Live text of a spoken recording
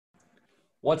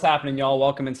What's happening, y'all?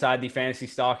 Welcome inside the Fantasy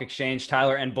Stock Exchange.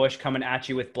 Tyler and Bush coming at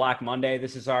you with Black Monday.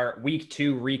 This is our week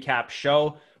 2 recap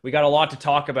show. We got a lot to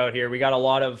talk about here. We got a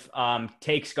lot of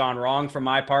takes gone wrong from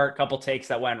my part, a couple takes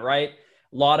that went right,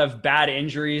 a lot of bad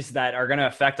injuries that are going to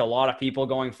affect a lot of people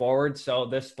going forward. So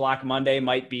this Black Monday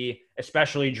might be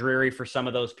especially dreary for some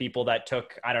of those people that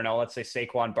took, I don't know, let's say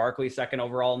Saquon Barkley second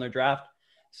overall in their draft.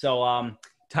 So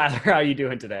Tyler, how are you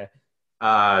doing today?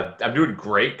 I'm doing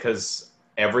great because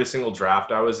every single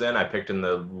draft I was in, I picked in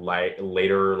the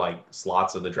later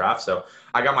slots of the draft. So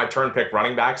I got my turn pick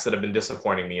running backs that have been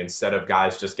disappointing me instead of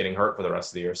guys just getting hurt for the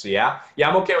rest of the year. So yeah,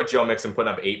 I'm okay with Joe Mixon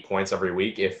putting up 8 points every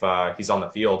week if he's on the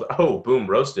field. Oh, boom,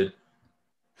 roasted.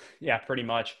 Yeah, pretty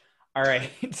much. All right.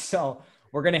 So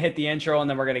we're going to hit the intro and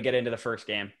then we're going to get into the first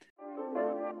game.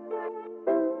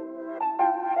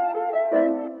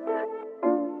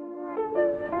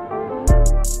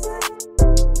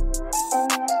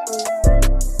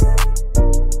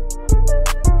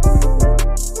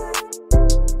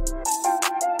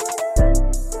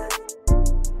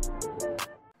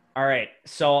 All right.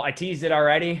 So I teased it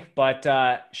already, but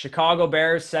Chicago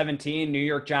Bears 17, New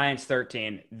York Giants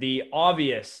 13. The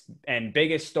obvious and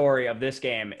biggest story of this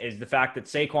game is the fact that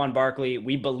Saquon Barkley,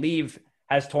 we believe,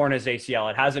 has torn his ACL.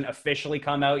 It hasn't officially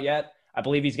come out yet. I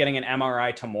believe he's getting an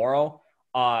MRI tomorrow,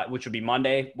 which would be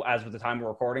Monday, as of the time we're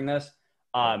recording this,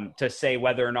 to say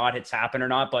whether or not it's happened or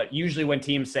not. But usually when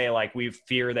teams say, like, we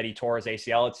fear that he tore his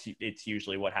ACL, it's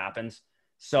usually what happens.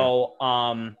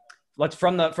 So, let's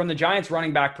from the Giants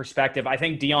running back perspective, I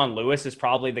think Dion Lewis is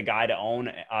probably the guy to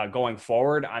own going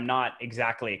forward. I'm not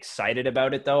exactly excited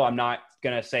about it, though. I'm not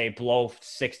going to say blow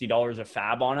 $60 a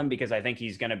fab on him because I think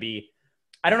he's going to be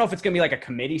 – I don't know if it's going to be like a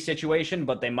committee situation,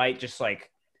 but they might just like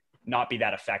not be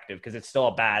that effective because it's still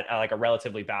a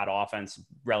relatively bad offense,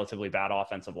 relatively bad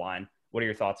offensive line. What are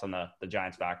your thoughts on the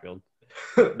Giants backfield?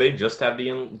 They just have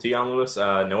Deion Lewis.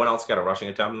 No one else got a rushing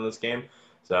attempt in this game,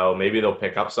 so maybe they'll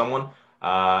pick up someone.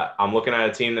 I'm looking at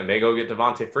a team that may go get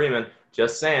Devontae Freeman.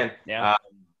 Just saying. Yeah.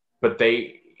 But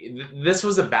this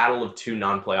was a battle of two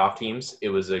non-playoff teams. It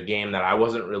was a game that I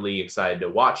wasn't really excited to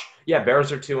watch. Yeah,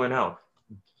 Bears are 2-0.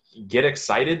 Get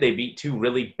excited. They beat two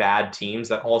really bad teams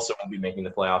that also won't be making the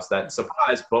playoffs. That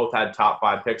surprise, both had top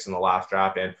 5 picks in the last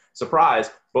draft, and surprise,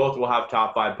 both will have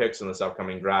top 5 picks in this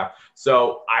upcoming draft.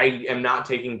 So I am not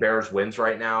taking Bears wins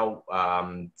right now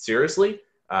seriously.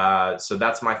 So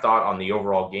that's my thought on the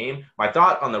overall game. My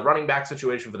thought on the running back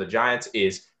situation for the Giants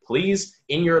is, please,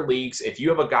 in your leagues, if you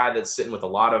have a guy that's sitting with a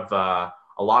lot of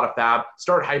fab,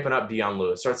 start hyping up Dion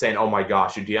Lewis. Start saying, oh my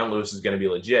gosh, Dion Lewis is going to be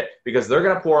legit, because they're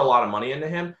going to pour a lot of money into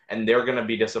him and they're going to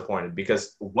be disappointed,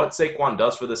 because what Saquon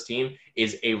does for this team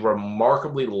is a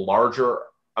remarkably larger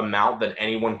amount than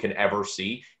anyone can ever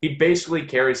see. He basically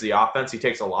carries the offense. He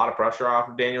takes a lot of pressure off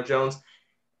of Daniel Jones.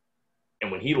 And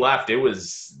when he left, there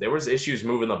was issues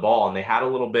moving the ball, and they had a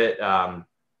little bit a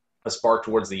spark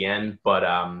towards the end, but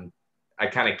I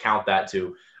kind of count that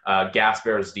to Gas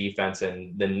Bears defense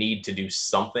and the need to do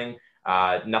something.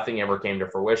 Nothing ever came to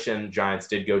fruition. Giants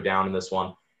did go down in this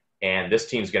one, and this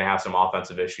team's going to have some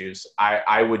offensive issues.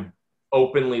 I would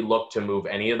openly look to move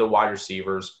any of the wide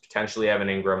receivers, potentially Evan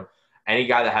Ingram, any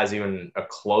guy that has even a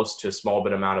close to small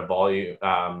bit amount of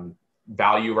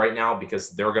value right now, because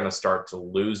they're going to start to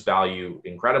lose value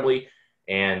incredibly.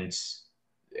 And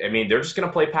I mean, they're just going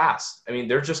to play pass.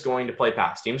 They're just going to play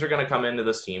pass. Teams are going to come into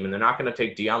this team and they're not going to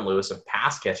take Dion Lewis, a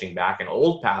pass catching back, an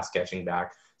old pass catching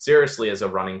back, seriously as a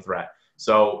running threat.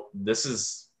 So this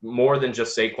is more than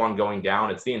just Saquon going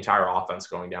down. It's the entire offense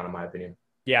going down, in my opinion.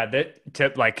 Yeah,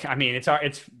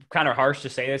 it's kind of harsh to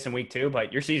say this in week 2,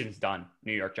 but your season's done,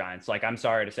 New York Giants. Like, I'm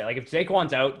sorry to say, like, if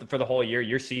Saquon's out for the whole year,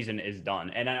 your season is done.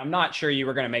 And I'm not sure you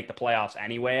were going to make the playoffs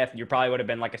anyway. You probably would have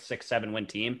been like a 6-7 win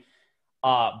team.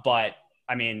 But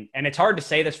and it's hard to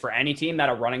say this for any team that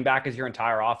a running back is your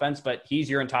entire offense, but he's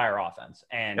your entire offense.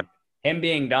 And him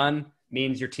being done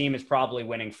means your team is probably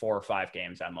winning 4 or 5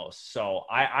 games at most. So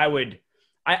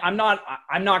I'm not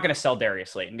going to sell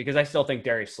Darius Slayton, because I still think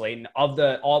Darius Slayton, of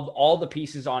all the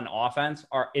pieces on offense,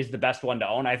 is the best one to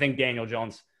own. I think Daniel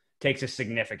Jones takes a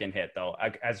significant hit, though.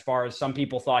 As far as some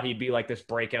people thought he'd be like this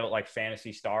breakout, like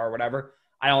fantasy star or whatever,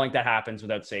 I don't think that happens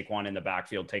without Saquon in the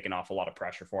backfield taking off a lot of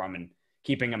pressure for him and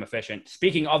keeping him efficient.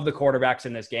 Speaking of the quarterbacks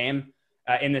in this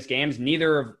games,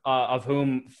 neither of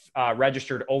whom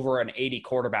registered over an 80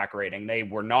 quarterback rating. They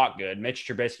were not good. Mitch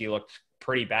Trubisky looked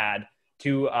pretty bad.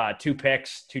 Two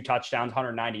picks, 2 touchdowns,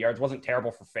 190 yards. Wasn't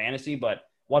terrible for fantasy, but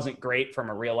wasn't great from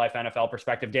a real life NFL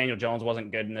perspective. Daniel Jones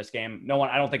wasn't good in this game.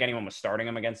 I don't think anyone was starting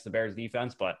him against the Bears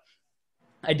defense, but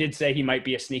I did say he might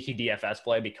be a sneaky DFS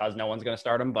play because no one's going to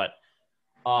start him. But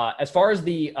as far as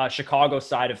the Chicago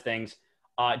side of things,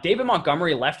 David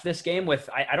Montgomery left this game with,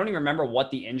 I don't even remember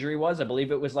what the injury was. I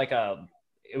believe it was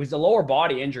it was a lower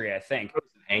body injury, I think. It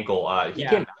was an ankle. He Yeah.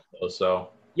 came back though, so.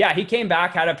 Yeah, he came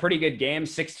back, had a pretty good game,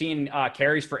 16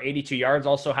 carries for 82 yards,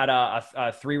 also had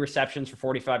a 3 receptions for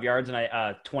 45 yards and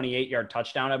a 28-yard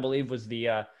touchdown, I believe was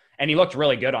and he looked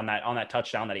really good on that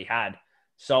touchdown that he had.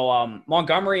 So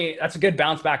Montgomery, that's a good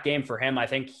bounce back game for him. I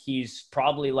think he's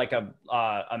probably like a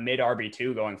mid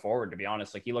RB2 going forward, to be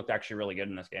honest. Like he looked actually really good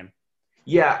in this game.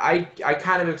 Yeah, I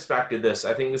kind of expected this.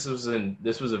 I think this was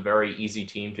a very easy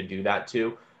team to do that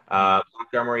to.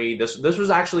 Montgomery, this was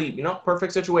actually,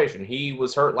 perfect situation. He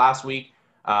was hurt last week.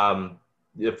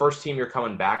 The first team you're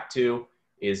coming back to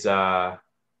is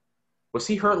was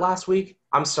he hurt last week?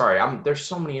 I'm sorry. There's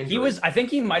so many injuries. I think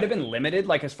he might have been limited,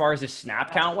 like as far as his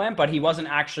snap count went, but he wasn't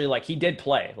actually he did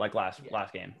play like last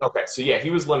game. Okay, so yeah, he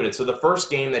was limited. So the first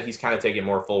game that he's kind of taking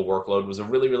more full workload was a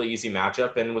really, really easy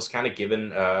matchup and was kind of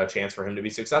given a chance for him to be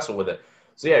successful with it.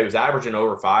 So yeah, he was averaging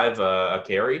over 5 a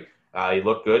carry. He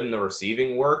looked good in the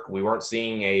receiving work. We weren't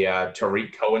seeing a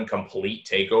Tariq Cohen complete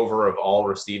takeover of all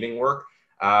receiving work.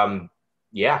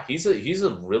 Yeah, he's a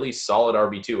really solid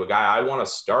RB2, a guy I want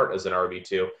to start as an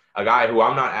RB2, a guy who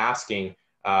I'm not asking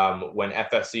when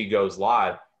FSC goes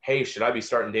live, hey, should I be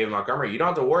starting David Montgomery? You don't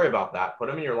have to worry about that. Put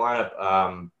him in your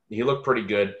lineup. He looked pretty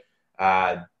good.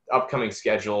 Upcoming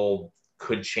schedule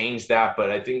could change that, but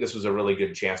I think this was a really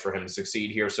good chance for him to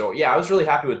succeed here. So, yeah, I was really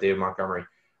happy with David Montgomery.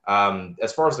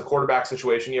 As far as the quarterback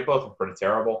situation, yeah, both were pretty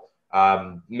terrible.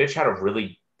 Mitch had a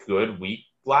really good week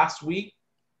last week,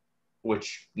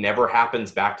 which never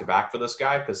happens back-to-back for this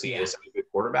guy because he is a good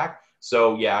quarterback.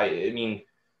 So, yeah, I mean,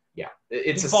 yeah.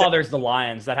 He fathers the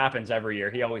Lions. That happens every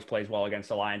year. He always plays well against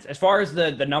the Lions. As far as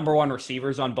the number one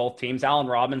receivers on both teams, Allen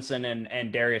Robinson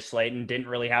and Darius Slayton didn't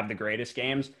really have the greatest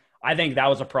games. I think that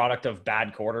was a product of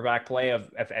bad quarterback play,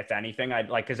 if anything.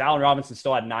 Because Allen Robinson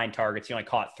still had 9 targets. He only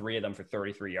caught 3 of them for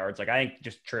 33 yards. I think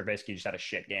just Trubisky just had a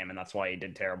shit game, and that's why he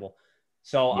did terrible.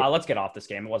 So let's get off this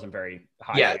game. It wasn't very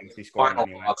high. Yeah, final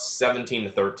anyway.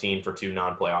 17-13 for 2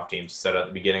 non-playoff teams. Said at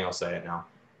the beginning, I'll say it now.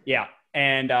 Yeah,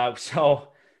 and so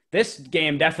this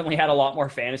game definitely had a lot more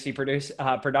fantasy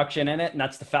production in it, and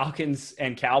that's the Falcons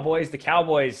and Cowboys. The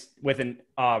Cowboys with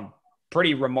a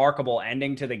pretty remarkable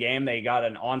ending to the game. They got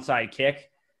an onside kick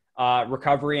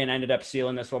recovery and ended up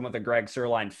sealing this one with a Greg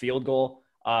Sirline field goal.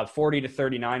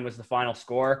 40-39 was the final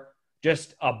score.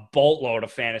 Just a boatload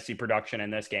of fantasy production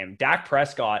in this game. Dak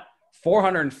Prescott,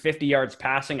 450 yards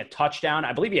passing, a touchdown.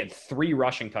 I believe he had 3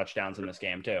 rushing touchdowns in this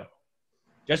game too.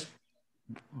 Just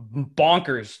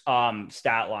bonkers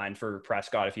stat line for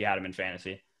Prescott if you had him in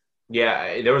fantasy.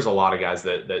 Yeah, there was a lot of guys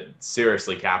that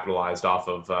seriously capitalized off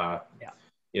of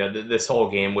this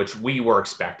whole game, which we were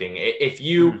expecting. If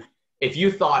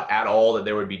you thought at all that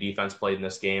there would be defense played in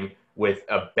this game, with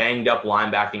a banged-up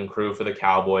linebacking crew for the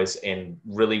Cowboys and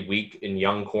really weak and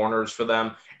young corners for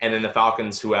them, and then the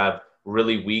Falcons who have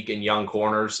really weak and young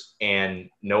corners and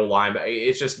no linebacker.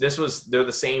 It's just they're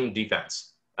the same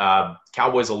defense.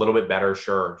 Cowboys a little bit better,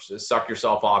 sure. Just suck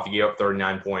yourself off. You give up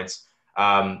 39 points.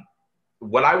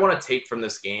 What I want to take from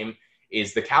this game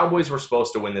is the Cowboys were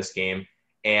supposed to win this game,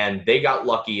 and they got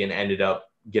lucky and ended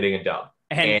up getting a dub.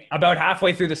 And about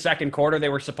halfway through the second quarter, they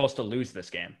were supposed to lose this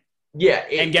game. Yeah.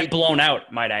 And get blown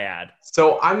out, might I add.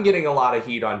 So I'm getting a lot of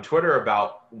heat on Twitter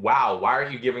about, wow, why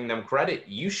aren't you giving them credit?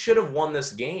 You should have won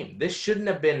this game. This shouldn't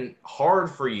have been hard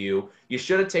for you. You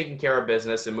should have taken care of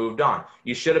business and moved on.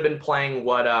 You should have been playing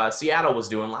what Seattle was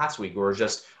doing last week, where it was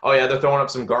just, oh, yeah, they're throwing up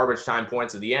some garbage time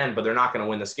points at the end, but they're not going to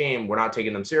win this game. We're not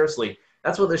taking them seriously.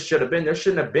 That's what this should have been. There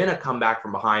shouldn't have been a comeback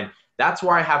from behind. That's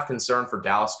where I have concern for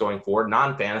Dallas going forward,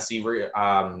 non-fantasy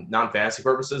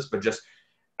purposes, but just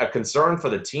a concern for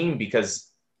the team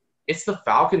because it's the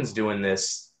Falcons doing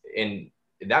this, and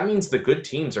that means the good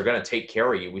teams are going to take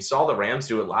care of you. We saw the Rams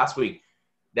do it last week.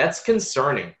 That's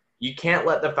concerning. You can't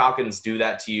let the Falcons do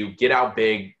that to you, get out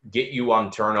big, get you on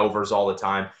turnovers all the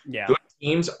time. Yeah. Good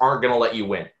teams aren't going to let you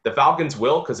win. The Falcons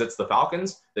will because it's the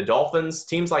Falcons. The Dolphins,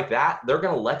 teams like that, they're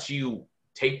going to let you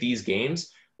take these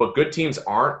games, but good teams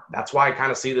aren't. That's why I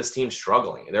kind of see this team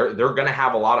struggling. They're going to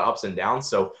have a lot of ups and downs.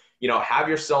 So, have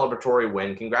your celebratory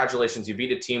win. Congratulations. You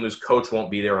beat a team whose coach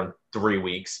won't be there in 3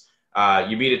 weeks.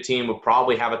 You beat a team who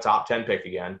probably have a top 10 pick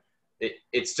again.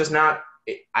 It's just not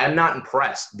 – I'm not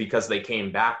impressed because they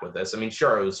came back with this. I mean,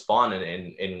 sure, it was fun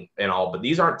and all, but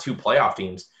these aren't 2 playoff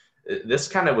teams. This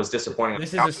kind of was disappointing.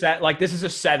 This is a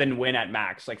 7 win at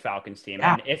max, like Falcons team.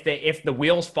 Yeah. And if the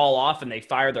wheels fall off and they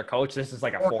fire their coach, this is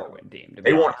like a 4-win team.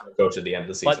 They won't have a coach at the end of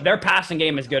the season. But their passing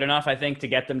game is good enough, I think, to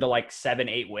get them to like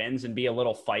 7-8 wins and be a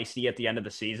little feisty at the end of the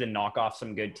season, knock off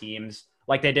some good teams.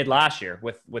 like they did last year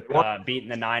with beating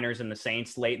the Niners and the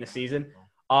Saints late in the season.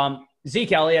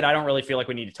 Zeke Elliott, I don't really feel like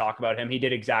we need to talk about him. He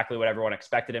did exactly what everyone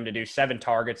expected him to do. 7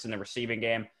 targets in the receiving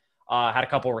game. Had a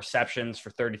couple receptions for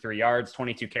 33 yards,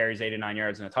 22 carries, 89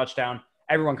 yards, and a touchdown.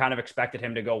 Everyone kind of expected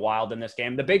him to go wild in this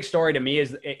game. The big story to me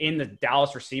is in the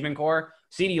Dallas receiving core,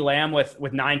 CeeDee Lamb with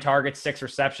 9 targets, 6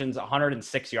 receptions,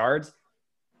 106 yards.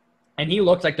 And he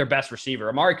looked like their best receiver.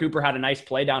 Amari Cooper had a nice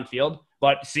play downfield,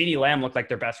 but CeeDee Lamb looked like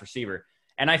their best receiver.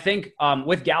 And I think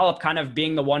with Gallup kind of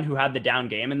being the one who had the down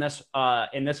game in this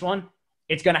one,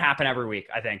 it's going to happen every week,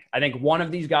 I think. I think one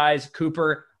of these guys,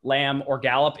 Cooper, Lamb, or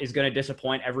Gallup, is going to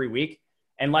disappoint every week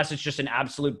unless it's just an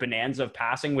absolute bonanza of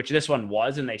passing, which this one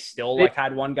was, and they still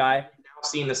had one guy. Now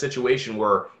seeing the situation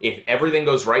where if everything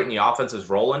goes right and the offense is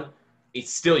rolling,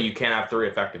 it's still you can't have 3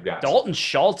 effective guys. Dalton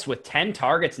Schultz with 10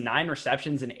 targets, 9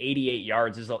 receptions, and 88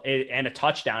 yards and a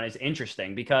touchdown is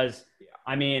interesting because,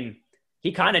 I mean,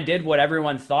 he kind of did what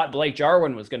everyone thought Blake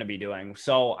Jarwin was going to be doing.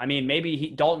 So, I mean,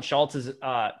 maybe Dalton Schultz is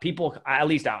people, at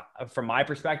least from my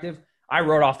perspective, I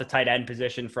wrote off the tight end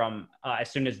position from as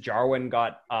soon as Jarwin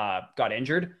got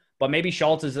injured. But maybe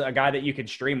Schultz is a guy that you could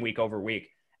stream week over week.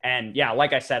 And yeah,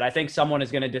 like I said, I think someone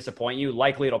is going to disappoint you.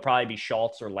 Likely it'll probably be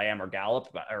Schultz or Lamb or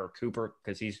Gallup or Cooper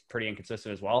because he's pretty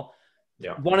inconsistent as well.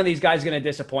 Yeah. One of these guys is going to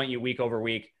disappoint you week over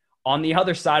week. On the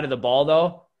other side of the ball,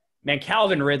 though, man,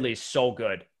 Calvin Ridley is so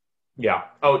good. Yeah.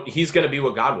 Oh, he's going to be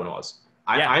what Godwin was.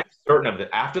 I'm certain of it.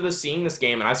 After seeing this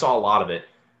game, and I saw a lot of it,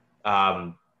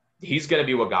 he's going to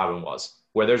be what Godwin was,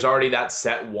 where there's already that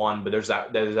set one, but there's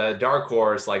a dark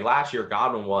horse like last year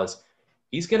Godwin was.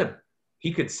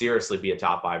 He could seriously be a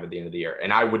top 5 at the end of the year,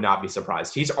 and I would not be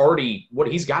surprised. He's got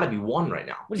to be 1 right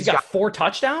now. He's got 4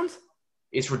 touchdowns?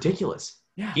 It's ridiculous.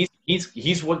 Yeah.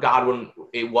 He's what Godwin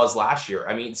it was last year.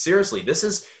 I mean, seriously, this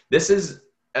is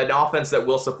an offense that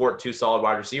will support 2 solid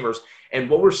wide receivers. And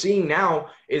what we're seeing now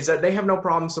is that they have no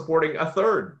problem supporting a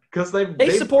third because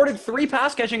they supported 3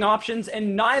 pass catching options,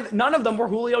 and none of them were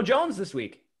Julio Jones this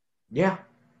week. Yeah,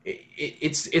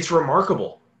 it's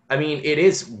remarkable. I mean, it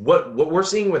is what we're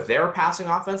seeing with their passing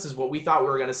offense is what we thought we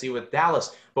were going to see with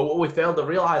Dallas. But what we failed to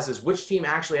realize is which team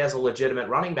actually has a legitimate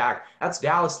running back. That's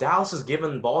Dallas. Dallas is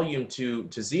giving volume to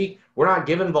Zeke. We're not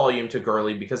giving volume to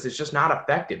Gurley because it's just not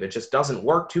effective. It just doesn't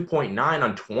work. 2.9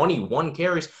 on 21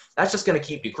 carries. That's just going to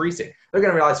keep decreasing. They're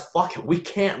going to realize, fuck it, we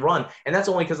can't run. And that's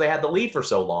only because they had the lead for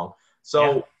so long.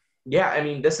 So, yeah, I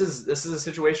mean, this is a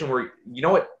situation where, you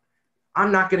know what?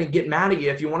 I'm not going to get mad at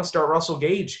you if you want to start Russell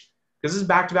Gage. Because this is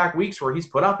back-to-back weeks where he's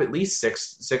put up at least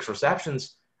six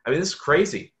receptions. I mean, this is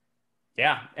crazy.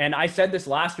 Yeah, and I said this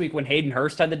last week when Hayden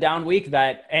Hurst had the down week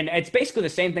and it's basically the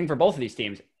same thing for both of these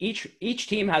teams. Each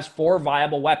team has 4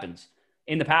 viable weapons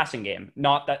in the passing game,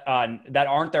 not that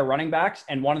aren't their running backs,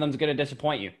 and one of them is going to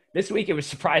disappoint you. This week it was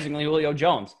surprisingly Julio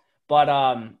Jones, but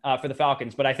for the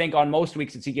Falcons. But I think on most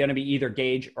weeks it's going to be either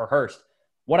Gage or Hurst.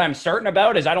 What I'm certain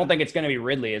about is I don't think it's going to be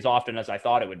Ridley as often as I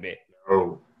thought it would be.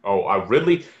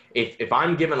 Ridley. If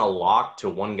I'm given a lock to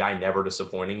one guy never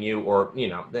disappointing you, or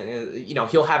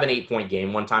he'll have an 8-point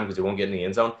game one time because he won't get in the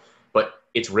end zone, but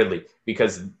it's Ridley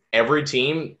because every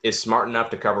team is smart enough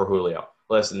to cover Julio.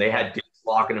 Listen, they had Diggs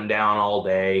locking him down all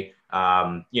day.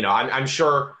 I'm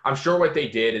sure what they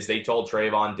did is they told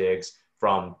Trayvon Diggs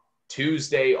from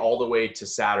Tuesday all the way to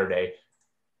Saturday,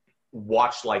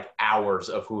 watch like hours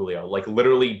of Julio, like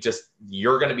literally just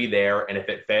you're going to be there, and if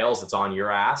it fails, it's on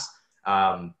your ass.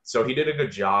 So he did a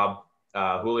good job.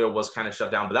 Julio was kind of shut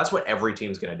down, but that's what every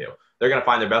team's going to do. They're going to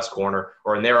find their best corner,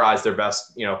 or in their eyes, their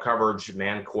best, coverage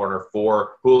man corner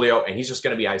for Julio, and he's just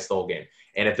going to be iced the whole game.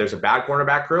 And if there's a bad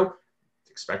cornerback crew,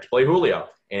 expect to play Julio.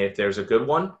 And if there's a good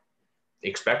one,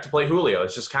 expect to play Julio.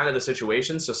 It's just kind of the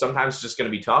situation. So sometimes it's just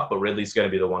going to be tough, but Ridley's going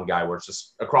to be the one guy where it's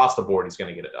just across the board, he's going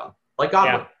to get it done. Like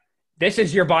Godwin. Yeah. This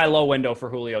is your buy low window for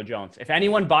Julio Jones. If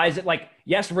anyone buys it,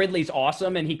 yes, Ridley's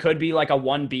awesome, and he could be like a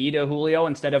 1B to Julio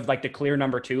instead of like the clear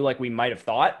number 2 like we might have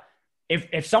thought.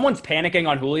 If someone's panicking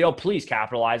on Julio, please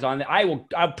capitalize on it.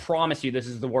 I promise you this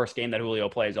is the worst game that Julio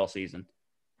plays all season.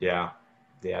 Yeah,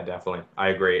 definitely. I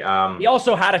agree. He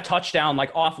also had a touchdown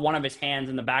off one of his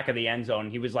hands in the back of the end zone.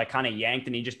 He was kind of yanked,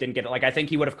 and he just didn't get it. I think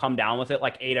he would have come down with it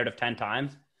 8 out of 10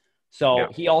 times. So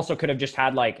He also could have just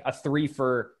had a 3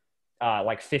 for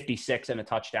 56 and a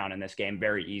touchdown in this game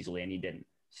very easily, and he didn't.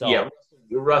 So yeah,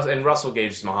 and Russell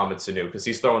Gage is Mohamed Sanu because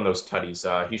he's throwing those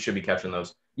tutties. He should be catching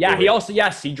those. Yeah,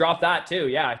 he dropped that too.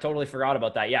 Yeah, I totally forgot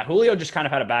about that. Yeah, Julio just kind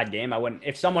of had a bad game.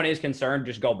 If someone is concerned,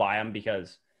 just go buy him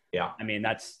because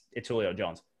it's Julio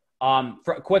Jones.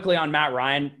 Quickly on Matt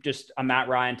Ryan, just a Matt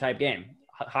Ryan type game.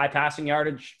 High passing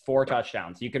yardage, 4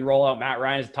 touchdowns. You can roll out Matt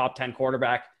Ryan as a top 10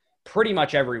 quarterback pretty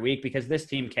much every week because this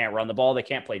team can't run the ball. They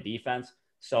can't play defense.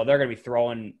 So they're going to be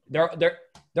throwing they're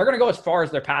going to go as far as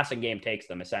their passing game takes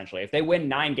them, essentially. If they win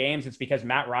 9 games, it's because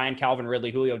Matt Ryan, Calvin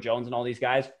Ridley, Julio Jones, and all these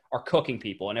guys are cooking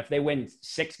people. And if they win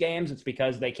 6 games, it's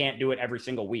because they can't do it every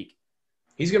single week.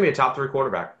 He's going to be a top 3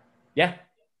 quarterback. Yeah.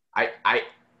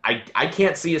 I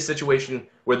can't see a situation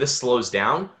where this slows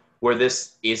down, where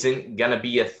this isn't going to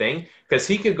be a thing, because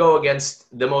he could go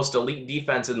against the most elite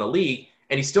defense in the league,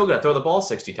 and he's still going to throw the ball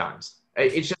 60 times.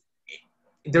 It's just,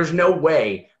 there's no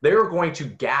way they're going to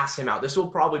gas him out. This will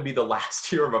probably be the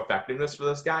last year of effectiveness for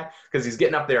this guy because he's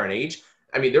getting up there in age.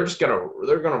 I mean, they're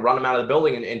gonna run him out of the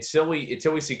building until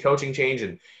we see coaching change.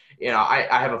 And I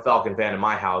have a Falcon fan in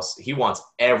my house. He wants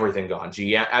everything gone.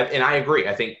 And I agree.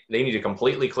 I think they need to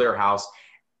completely clear house.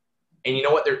 And you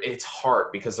know what? It's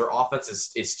hard because their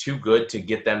offense is too good to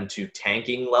get them to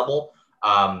tanking level.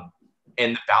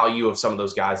 And the value of some of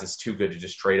those guys is too good to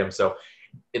just trade them. So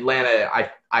Atlanta,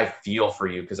 I feel for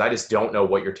you because I just don't know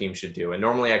what your team should do. And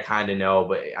normally I kind of know,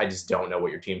 but I just don't know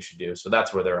what your team should do. So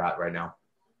that's where they're at right now.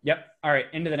 Yep. All right.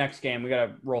 Into the next game. We got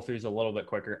to roll through these a little bit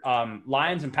quicker.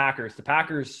 Lions and Packers. The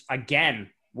Packers, again,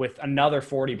 with another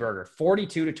 40 burger,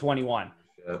 42-21.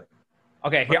 Yeah.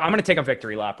 Okay. Here, I'm going to take a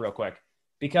victory lap real quick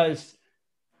because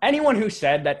anyone who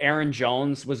said that Aaron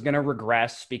Jones was going to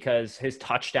regress because his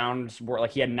touchdowns were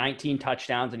like he had 19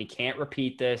 touchdowns and he can't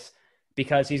repeat this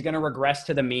because he's going to regress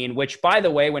to the mean, which, by the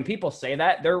way, when people say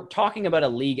that, they're talking about a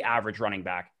league average running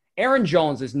back. Aaron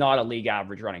Jones is not a league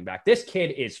average running back. This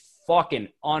kid is fucking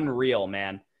unreal,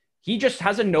 man. He just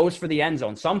has a nose for the end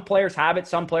zone. Some players have it,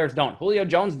 some players don't. Julio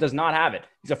Jones does not have it.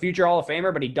 He's a future Hall of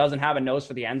Famer, but he doesn't have a nose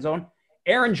for the end zone.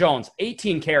 Aaron Jones,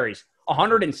 18 carries,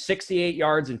 168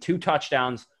 yards and 2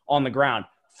 touchdowns on the ground.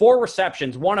 4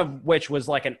 receptions, one of which was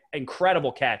like an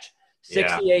incredible catch.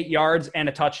 68 yards and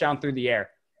a touchdown through the air.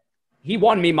 He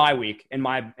won me my week in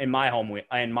my home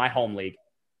league.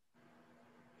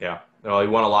 Yeah, well, he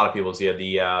won a lot of people's. He had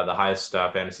the highest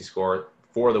fantasy score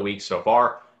for the week so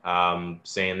far.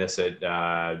 Saying this at the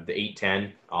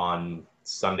 8:10 on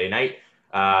Sunday night.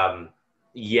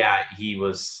 Yeah,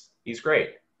 he's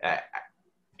great.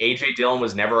 AJ Dillon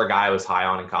was never a guy I was high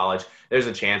on in college. There's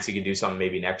a chance he could do something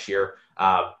maybe next year.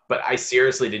 But I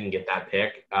seriously didn't get that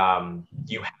pick.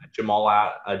 You had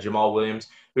Jamal Williams,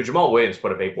 who Jamal Williams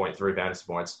put up 8.3 fantasy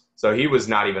points. So he was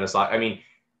not even a slot. I mean,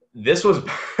 this was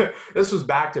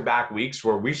back-to-back weeks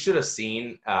where we should have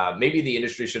seen, maybe the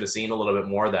industry should have seen a little bit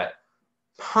more that,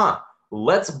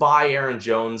 let's buy Aaron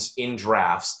Jones in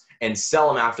drafts and sell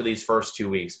him after these first 2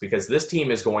 weeks because this team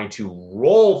is going to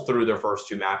roll through their first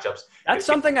 2 matchups. That's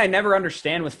something I never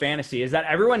understand with fantasy is that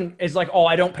everyone is like, oh,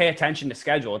 I don't pay attention to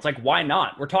schedule. It's like, why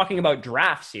not? We're talking about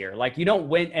drafts here. Like you don't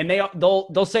win. And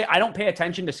they'll say, I don't pay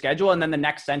attention to schedule. And then the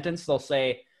next sentence they'll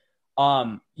say,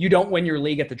 you don't win your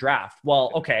league at the draft.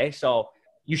 Well, okay. So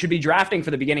you should be drafting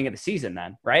for the beginning of the season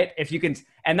then, right? If you can.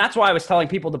 And that's why I was telling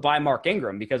people to buy Mark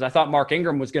Ingram because I thought Mark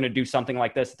Ingram was going to do something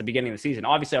like this at the beginning of the season.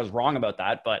 Obviously I was wrong about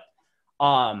that, but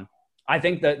I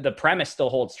think that the premise still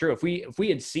holds true. If we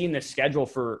had seen this schedule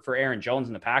for Aaron Jones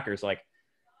and the Packers, like,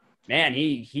 man,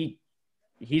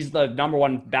 he's the number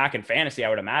 1 back in fantasy, I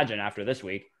would imagine, after this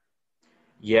week.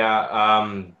 Yeah.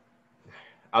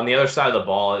 On the other side of the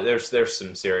ball, there's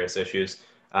some serious issues.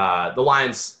 The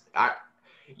Lions,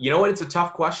 you know what? It's a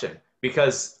tough question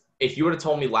because if you would have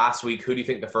told me last week, who do you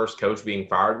think the first coach being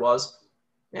fired was?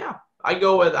 Yeah. I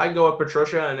go with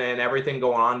Patricia and everything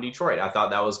going on in Detroit. I thought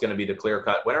that was going to be the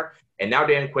clear-cut winner. And now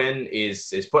Dan Quinn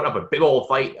is putting up a big old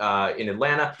fight in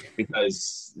Atlanta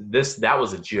because that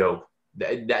was a joke.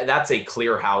 That's a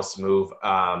clear house move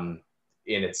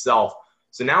in itself.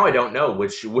 So now I don't know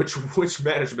which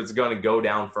management's going to go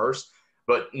down first,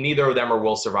 but neither of them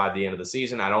will survive the end of the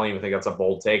season. I don't even think that's a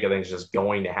bold take. I think it's just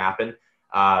going to happen.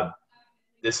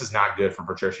 This is not good for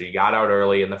Patricia. He got out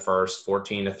early in the first,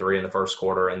 14-3 in the first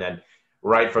quarter, and then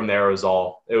right from there it was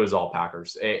all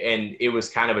Packers. And it was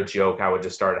kind of a joke how it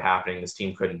just started happening. This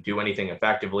team couldn't do anything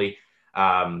effectively.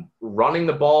 Running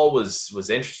the ball was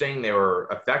interesting. They were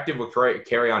effective with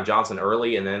Kerryon Johnson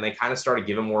early, and then they kind of started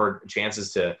giving more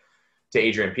chances to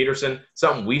Adrian Peterson.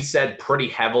 Something we said pretty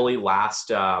heavily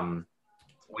last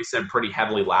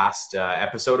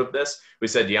episode of this. We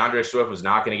said DeAndre Swift was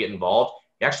not going to get involved.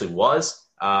 He actually was.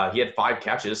 He had 5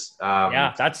 catches.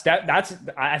 Yeah, that's.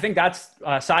 I think that's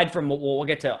aside from we'll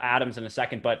get to Adams in a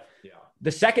second, but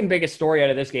the second biggest story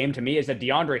out of this game to me is that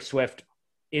DeAndre Swift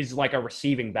is like a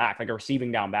receiving back, like a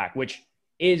receiving down back, which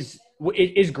is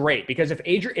great because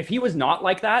if he was not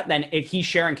like that, then if he's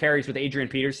sharing carries with Adrian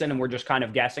Peterson and we're just kind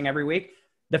of guessing every week,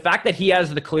 the fact that he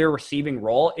has the clear receiving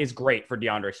role is great for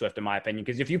DeAndre Swift, in my opinion,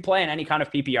 because if you play in any kind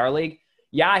of PPR league,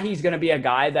 Yeah, he's going to be a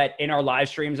guy that in our live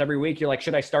streams every week, you're like,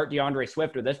 should I start DeAndre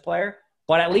Swift or this player?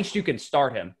 But at least you can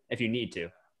start him if you need to.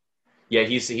 Yeah,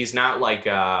 he's not like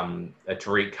a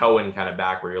Tariq Cohen kind of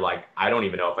back where you're like, I don't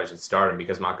even know if I should start him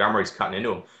because Montgomery's cutting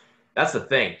into him. That's the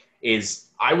thing is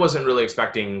I wasn't really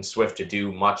expecting Swift to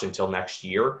do much until next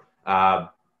year.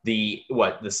 The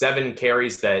 7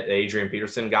 carries that Adrian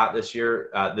Peterson got this year,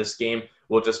 this game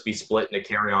will just be split into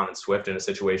carry on and Swift in a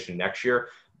situation next year.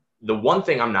 The one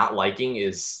thing I'm not liking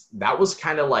is that was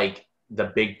kind of like the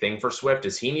big thing for Swift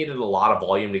is he needed a lot of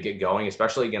volume to get going,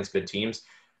 especially against good teams.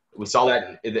 We saw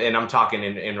that, and I'm talking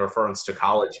in reference to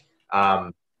college.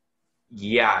 5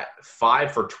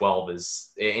 for 12 is,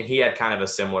 and he had kind of a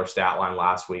similar stat line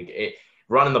last week.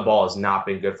 Running the ball has not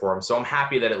been good for him, so I'm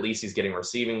happy that at least he's getting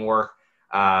receiving work.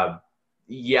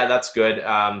 That's good.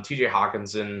 TJ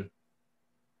Hawkinson,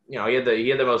 he had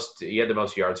the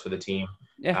most yards for the team.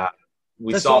 Yeah.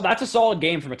 That's a solid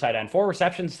game from a tight end. 4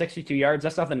 receptions, 62 yards.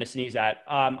 That's nothing to sneeze at.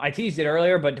 I teased it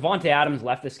earlier, but Davante Adams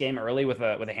left this game early with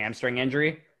a hamstring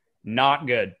injury. Not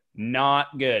good.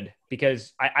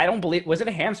 Because I don't believe – was it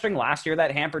a hamstring last year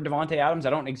that hampered Davante Adams? I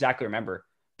don't exactly remember.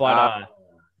 But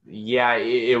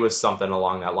it was something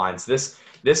along that lines. This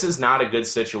is not a good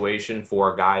situation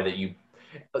for a guy that you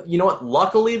know what?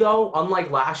 Luckily, though, unlike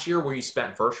last year where you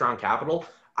spent first-round capital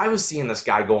 – I was seeing this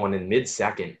guy going in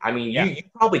mid-second. I mean, you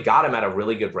probably got him at a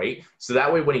really good rate. So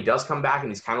that way when he does come back and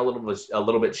he's kind of a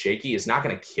little bit shaky, it's not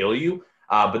going to kill you.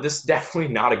 But this is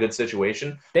definitely not a good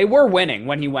situation. They were winning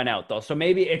when he went out, though. So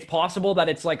maybe it's possible that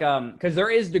it's like because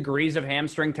there is degrees of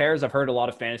hamstring tears. I've heard a lot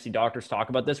of fantasy doctors talk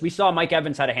about this. We saw Mike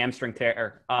Evans had a hamstring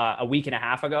tear a week and a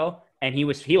half ago, and he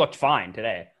looked fine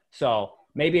today. So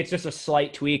maybe it's just a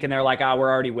slight tweak, and they're like, we're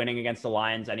already winning against the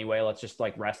Lions anyway. Let's just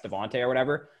like rest Davante or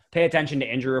whatever. Pay attention to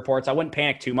injury reports. I wouldn't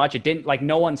panic too much. It didn't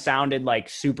no one sounded like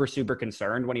super, super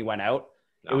concerned when he went out.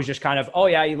 No. It was just kind of,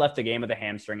 he left the game with a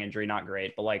hamstring injury. Not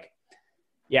great, but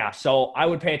so I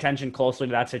would pay attention closely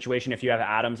to that situation. If you have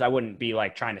Adams, I wouldn't be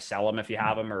like trying to sell him if you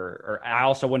have him, or I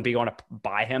also wouldn't be going to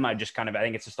buy him. I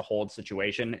think it's just a hold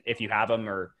situation. If you have him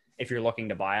or if you're looking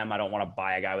to buy him, I don't want to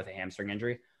buy a guy with a hamstring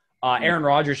injury. Aaron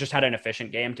Rodgers just had an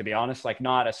efficient game, to be honest.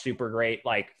 Not a super great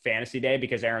fantasy day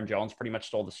because Aaron Jones pretty much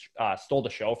stole the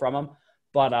show from him.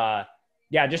 But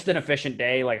just an efficient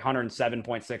day,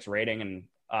 107.6 rating and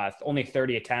only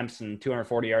 30 attempts and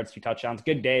 240 yards, 2 touchdowns.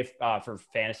 Good day for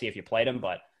fantasy if you played him,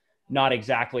 but not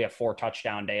exactly a 4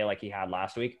 touchdown day like he had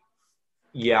last week.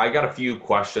 Yeah, I got a few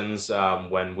questions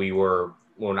when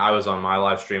I was on my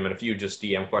live stream, and a few just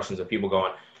DM questions of people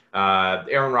going,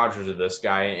 Aaron Rodgers is this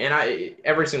guy, and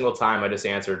every single time I just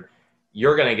answered,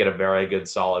 you're going to get a very good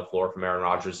solid floor from Aaron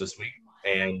Rodgers this week,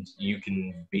 and you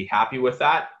can be happy with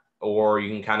that, or you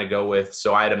can kind of go with,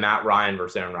 so I had a Matt Ryan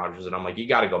versus Aaron Rodgers, and I'm like, you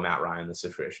got to go Matt Ryan in this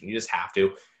situation. You just have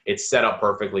to. It's set up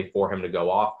perfectly for him to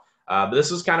go off. But this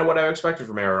is kind of what I expected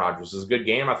from Aaron Rodgers. It was a good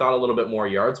game. I thought a little bit more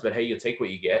yards, but hey, you take what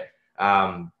you get.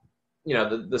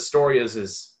 The story is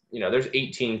there's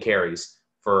 18 carries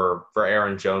for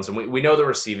Aaron Jones. And we know the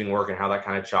receiving work and how that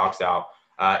kind of chalks out.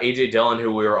 A.J. Dillon,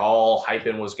 who we were all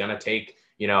hyping was going to take,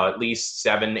 at least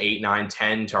 7, 8, 9,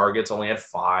 10 targets, only had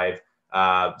 5.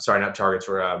 Not targets,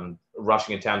 for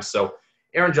rushing attempts. So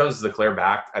Aaron Jones is the clear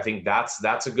back. I think that's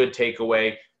a good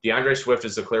takeaway. DeAndre Swift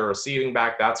is the clear receiving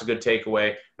back. That's a good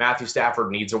takeaway. Matthew Stafford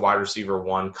needs a wide receiver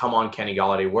 1. Come on, Kenny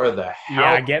Golladay. Where the hell?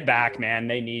 Yeah, get back, man.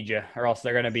 They need you, or else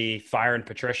they're going to be firing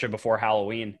Patricia before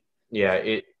Halloween.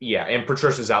 And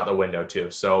Patricia's out the window too.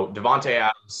 So Davante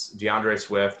Adams, DeAndre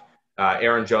Swift,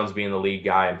 Aaron Jones being the lead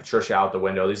guy, and Patricia out the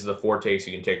window. These are the 4 takes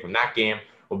you can take from that game.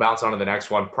 We'll bounce on to the next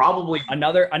one. Probably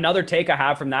another take I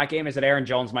have from that game is that Aaron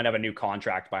Jones might have a new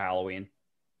contract by Halloween.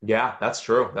 Yeah, that's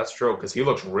true. That's true because he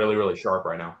looks really, really sharp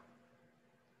right now.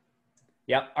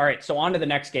 Yep. All right. So on to the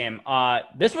next game.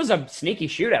 This was a sneaky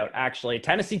shootout, actually.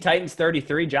 Tennessee Titans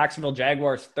 33, Jacksonville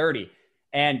Jaguars 30.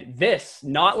 And this,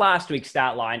 not last week's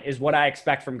stat line, is what I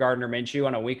expect from Gardner Minshew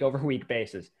on a week-over-week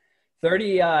basis.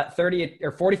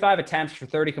 45 attempts for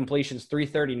 30 completions,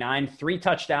 339, 3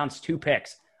 touchdowns, 2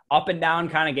 picks. Up and down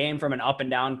kind of game from an up and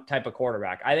down type of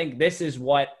quarterback. I think this is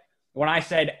when I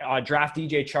said draft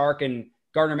DJ Chark and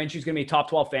Gardner Minshew is going to be a top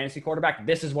 12 fantasy quarterback,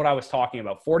 this is what I was talking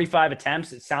about. 45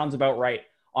 attempts, it sounds about right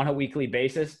on a weekly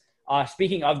basis.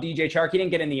 Speaking of DJ Chark, he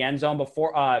didn't get in the end zone, but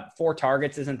 4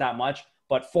 targets isn't that much.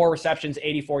 But 4 receptions,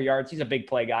 84 yards. He's a big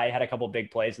play guy. He had a couple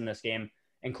big plays in this game,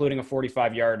 including a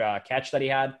 45-yard catch that he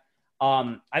had.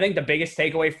 I think the biggest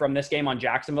takeaway from this game on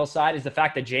Jacksonville's side is the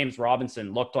fact that James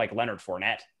Robinson looked like Leonard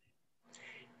Fournette.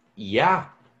 Yeah.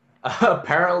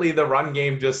 Apparently the run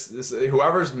game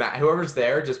whoever's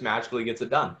there just magically gets it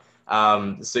done.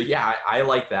 I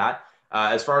like that.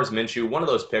 As far as Minshew, one of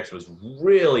those picks was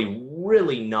really,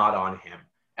 really not on him.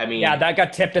 I mean, Yeah, that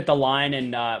got tipped at the line,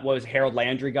 and what was Harold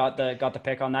Landry got the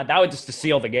pick on that? That was just to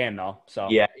seal the game, though. So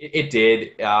yeah, it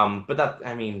did. But that,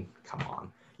 I mean, come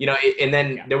on, and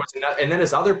then yeah. there was and then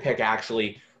his other pick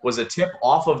actually was a tip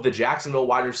off of the Jacksonville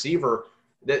wide receiver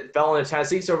that fell into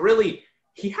Tennessee. So really,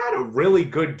 he had a really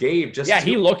good game.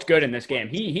 He looked good in this game.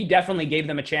 He definitely gave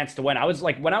them a chance to win. I was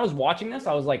like, when I was watching this,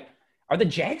 I was like, are the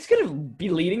Jags going to be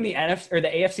leading the NFC or the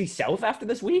AFC South after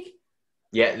this week?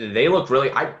 Yeah, they looked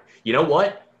really. You know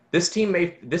what? This team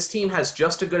has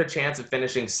just as good a chance of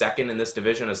finishing second in this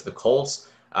division as the Colts.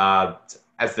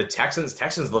 As the Texans.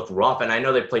 Texans looked rough, and I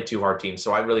know they played two hard teams,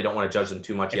 so I really don't want to judge them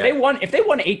too much yet. If they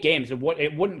won 8 games, it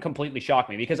wouldn't completely shock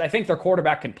me because I think their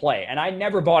quarterback can play, and I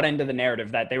never bought into the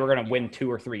narrative that they were going to win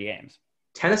 2 or 3 games.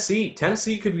 Tennessee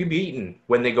could be beaten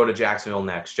when they go to Jacksonville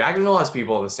next. Jacksonville has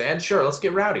people in the stand. Sure, let's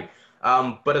get rowdy.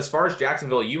 But as far as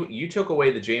Jacksonville, you took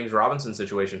away the James Robinson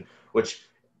situation, which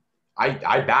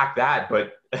I back that.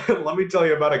 But let me tell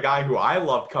you about a guy who I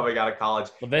loved coming out of college.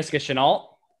 Laviska Shenault.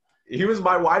 He was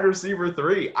my wide receiver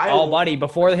 3. Buddy,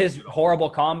 before his horrible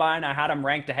combine, I had him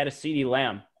ranked ahead of CeeDee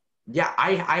Lamb. Yeah,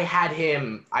 I had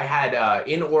him. I had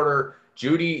in order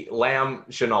Judy, Lamb,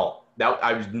 Shenault.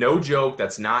 I was no joke.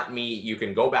 That's not me. You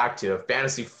can go back to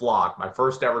Fantasy Flock, my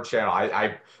first ever channel.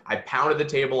 I pounded the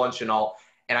table on Shenault,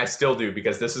 and I still do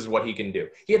because this is what he can do.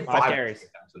 He had 5 carries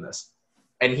in this,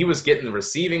 and he was getting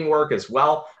receiving work as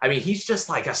well. I mean, he's just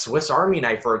like a Swiss Army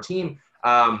knife for a team.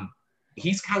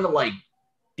 He's kind of like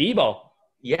Debo.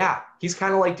 Yeah, he's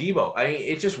kind of like Debo. I mean,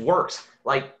 it just works.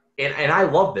 Like, and I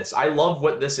love this. I love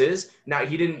what this is. Now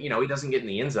he didn't, he doesn't get in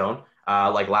the end zone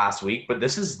like last week, but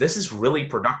this is really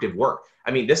productive work.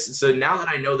 I mean, so now that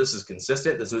I know this is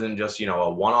consistent, this isn't just a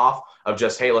one-off of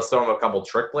just, hey, let's throw him a couple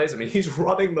trick plays. I mean, he's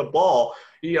running the ball.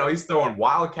 He's throwing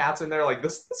wildcats in there. Like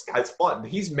this guy's fun.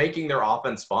 He's making their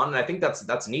offense fun, and I think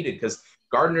that's needed because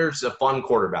Gardner's a fun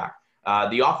quarterback.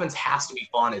 The offense has to be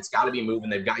fun. It's got to be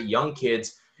moving. They've got young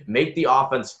kids. Make the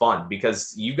offense fun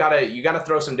because you gotta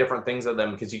throw some different things at them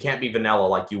because you can't be vanilla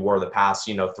like you were the past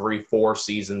 3-4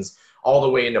 seasons all the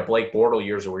way into Blake Bortles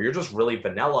years where you're just really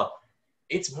vanilla.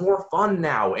 It's more fun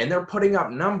now, and they're putting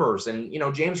up numbers, and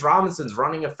James Robinson's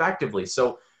running effectively.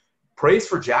 So praise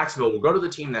for Jacksonville. We'll go to the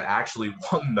team that actually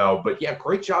won though, but yeah,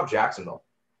 great job Jacksonville.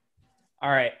 All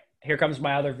right, here comes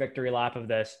my other victory lap of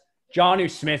this. Jonnu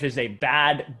Smith is a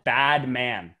bad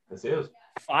man. This is.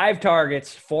 5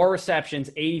 targets, 4 receptions,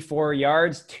 84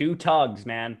 yards, 2 tugs,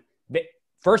 man.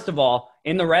 First of all,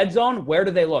 in the red zone, where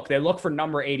do they look? They look for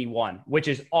number 81, which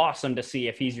is awesome to see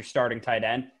if he's your starting tight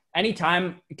end.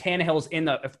 Anytime Tannehill's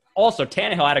also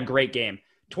Tannehill had a great game.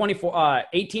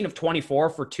 18 of 24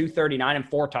 for 239 and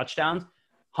 4 touchdowns,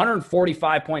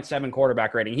 145.7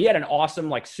 quarterback rating. He had an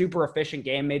awesome, super efficient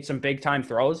game, made some big time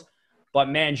throws. But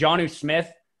man, Jonnu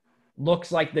Smith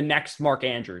looks like the next Mark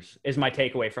Andrews is my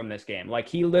takeaway from this game.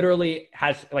 He literally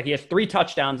has 3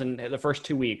 touchdowns in the first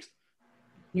 2 weeks.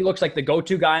 He looks like the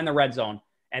go-to guy in the red zone.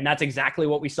 And that's exactly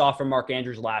what we saw from Mark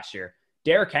Andrews last year.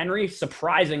 Derrick Henry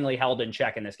surprisingly held in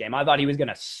check in this game. I thought he was going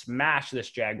to smash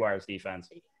this Jaguars defense.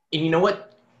 And you know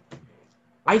what?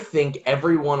 I think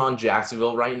everyone on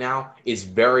Jacksonville right now is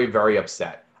very, very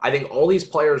upset. I think all these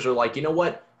players are like, you know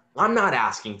what? I'm not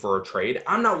asking for a trade.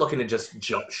 I'm not looking to just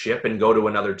jump ship and go to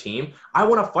another team. I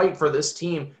want to fight for this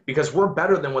team because we're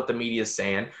better than what the media is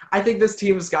saying. I think this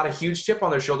team has got a huge chip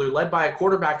on their shoulder, led by a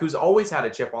quarterback who's always had a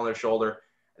chip on their shoulder.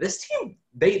 This team,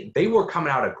 they were coming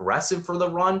out aggressive for the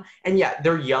run. And yeah,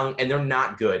 they're young and they're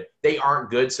not good. They aren't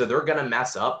good, so they're going to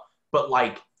mess up. But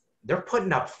they're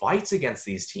putting up fights against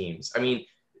these teams. I mean,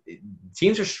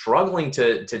 teams are struggling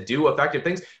to do effective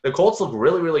things. The Colts look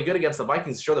really, really good against the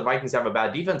Vikings. Sure, the Vikings have a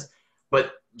bad defense,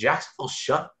 but Jacksonville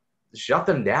shut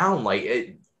them down.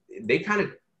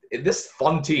 This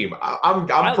fun team.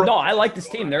 I like this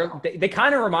team. They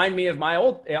kind of remind me of my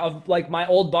old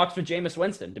Bucs with Jameis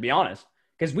Winston, to be honest,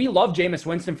 because we love Jameis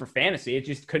Winston for fantasy. It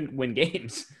just couldn't win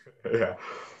games. Yeah.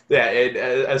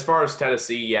 As far as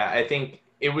Tennessee, I think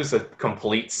it was a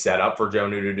complete setup for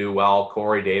Jonnu to do well.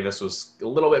 Corey Davis was a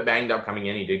little bit banged up coming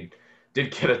in. He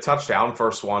did get a touchdown,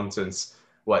 first one since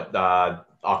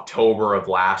October of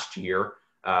last year.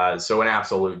 So an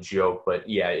absolute joke, but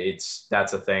yeah,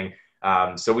 that's a thing.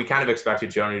 So we kind of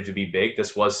expected Jonnu to be big.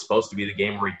 This was supposed to be the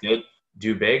game where he did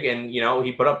do big, and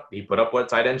he put up what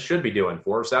tight ends should be doing.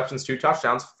 4 receptions, 2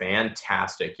 touchdowns,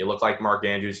 fantastic. You look like Mark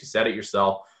Andrews. You said it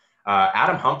yourself.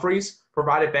 Adam Humphries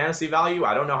provided fantasy value.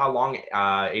 I don't know how long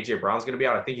AJ Brown's going to be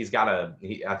out. I think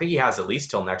he has at least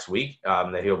till next week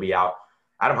that he'll be out.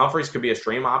 Adam Humphries could be a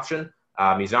stream option.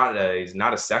 He's not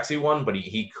a sexy one, but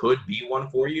he could be one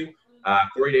for you.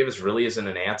 Corey Davis really isn't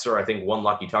an answer. I think one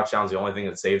lucky touchdown is the only thing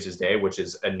that saves his day, which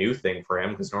is a new thing for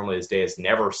him because normally his day is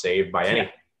never saved by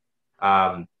anything.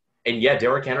 And yeah,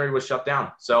 Derrick Henry was shut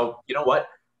down. So you know what?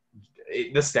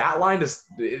 The stat line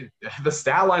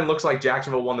looks like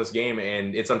Jacksonville won this game,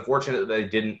 and it's unfortunate that they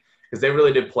didn't because they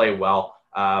really did play well.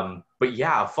 But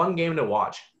yeah, a fun game to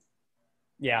watch.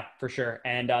 Yeah, for sure.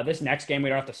 And this next game we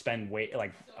don't have to spend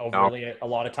overly a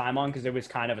lot of time on because it was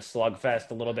kind of a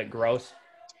slugfest, a little bit gross.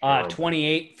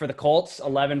 28 for the Colts,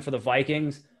 11 for the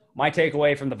Vikings. My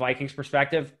takeaway from the Vikings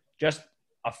perspective, just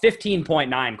a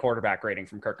 15.9 quarterback rating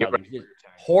from Kirk Cousins.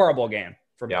 Horrible game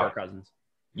from Kirk Cousins.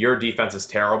 Your defense is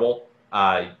terrible.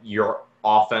 Your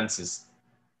offense is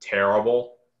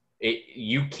terrible.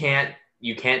 You can't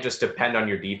just depend on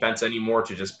your defense anymore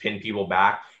to just pin people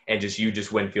back and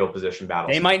just win field position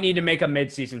battles. They might need to make a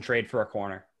midseason trade for a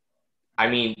corner. I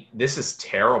mean, this is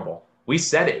terrible. We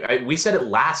said it. We said it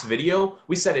last video.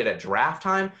 We said it at draft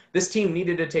time. This team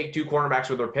needed to take 2 cornerbacks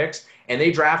with their picks, and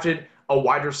they drafted a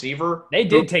wide receiver. They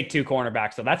did take 2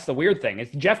 cornerbacks, so that's the weird thing.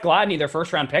 Is Jeff Gladney their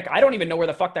first-round pick? I don't even know where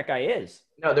the fuck that guy is.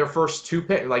 No, their first 2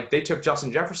 picks. Like, they took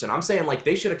Justin Jefferson. I'm saying, like,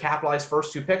 they should have capitalized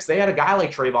first 2 picks. They had a guy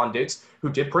like Trayvon Diggs who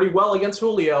did pretty well against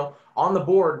Julio on the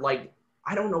board. Like,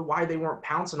 I don't know why they weren't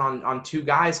pouncing on 2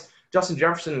 guys. Justin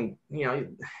Jefferson,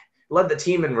 led the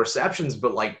team in receptions,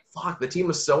 but, like, fuck, the team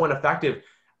was so ineffective.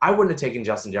 I wouldn't have taken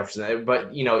Justin Jefferson,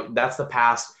 but, that's the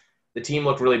past. The team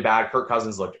looked really bad. Kirk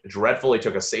Cousins looked dreadful. He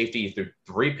took a safety. He threw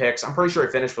 3 picks. I'm pretty sure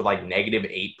he finished with, like, negative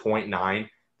 8.9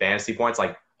 fantasy points.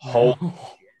 Like, holy shit.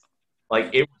 Like,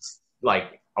 it was,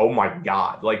 like, oh, my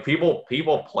God. Like, people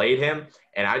played him,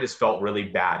 and I just felt really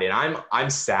bad. And I'm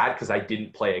sad because I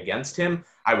didn't play against him.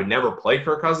 I would never play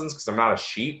Kirk Cousins because I'm not a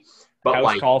sheep. But, I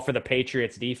was called for the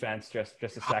Patriots defense just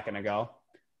a second ago.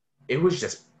 It was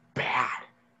just bad.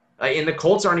 And the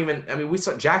Colts aren't even – I mean, we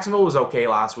saw Jacksonville was okay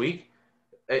last week.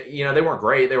 They weren't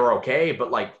great. They were okay, but,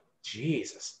 like,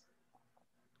 Jesus.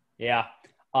 Yeah.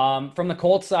 From the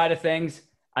Colts side of things,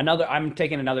 I'm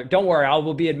taking another – don't worry, I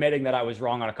will be admitting that I was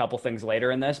wrong on a couple things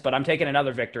later in this, but I'm taking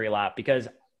another victory lap because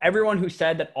everyone who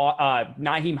said that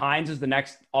Nyheim Hines is the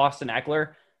next Austin Eckler,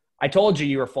 I told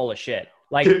you were full of shit.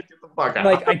 Like, Get the fuck out.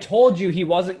 Like I told you he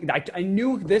wasn't – I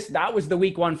knew that was the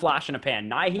week 1 flash in a pan.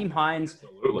 Nyheim Hines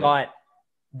got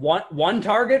one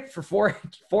target for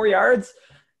 4 yards.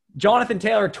 Jonathan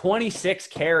Taylor, 26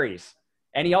 carries.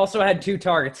 And he also had 2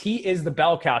 targets. He is the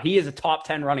bell cow. He is a top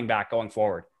 10 running back going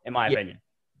forward, in my opinion.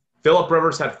 Phillip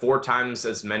Rivers had 4 times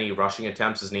as many rushing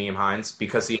attempts as Nyheim Hines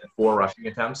because he had 4 rushing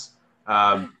attempts.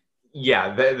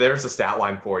 There's a stat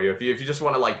line for you. If you just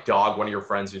want to, like, dog one of your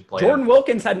friends who's playing. Jordan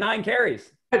Wilkins had 9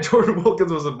 carries. Jordan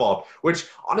Wilkins was involved, which,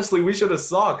 honestly, we should have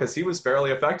saw because he was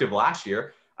fairly effective last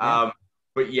year. Yeah.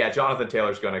 But, yeah, Jonathan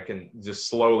Taylor's can just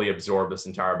slowly absorb this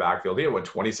entire backfield. He had,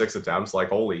 26 attempts? Like,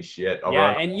 holy shit.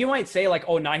 Yeah, and you might say, like,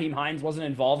 Nyheim Hines wasn't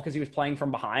involved because he was playing from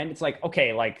behind. It's like,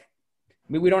 okay, like,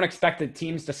 we don't expect the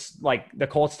teams to, like, the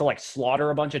Colts to, like,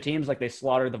 slaughter a bunch of teams like they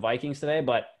slaughtered the Vikings today.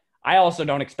 But I also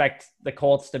don't expect the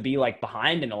Colts to be, like,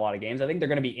 behind in a lot of games. I think they're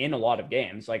going to be in a lot of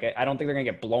games. Like, I don't think they're going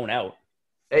to get blown out.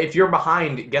 If you're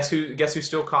behind, guess who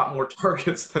still caught more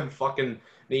targets than fucking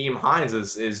Nyheim Hines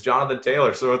is Jonathan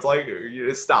Taylor. So it's like,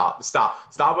 stop with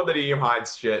the Nyheim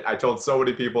Hines shit. I told so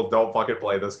many people, don't fucking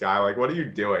play this guy. Like, what are you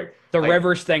doing? The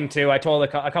Rivers thing too. I told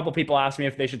a couple people asked me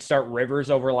if they should start Rivers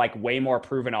over, like, way more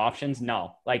proven options.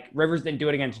 No, like, Rivers didn't do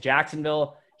it against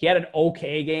Jacksonville. He had an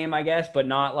okay game, I guess, but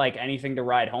not, like, anything to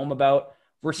write home about.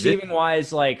 Receiving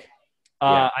wise, like,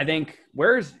 I think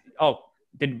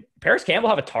did Paris Campbell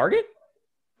have a target?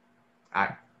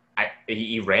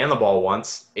 He ran the ball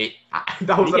once.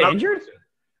 That was Did he get injured?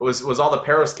 Was all the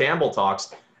Paris Campbell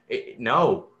talks?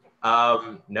 No,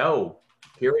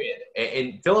 period.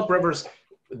 And Phillip Rivers,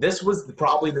 this was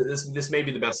probably this may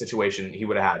be the best situation he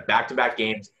would have had. Back-to-back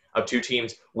games of 2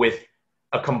 teams with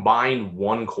a combined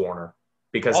 1 corner.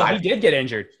 Because he did get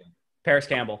injured, Paris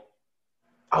Campbell.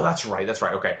 Oh, that's right.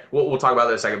 Okay, we'll talk about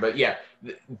that in a second. But yeah,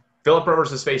 Phillip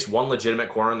Rivers has faced 1 legitimate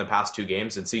corner in the past 2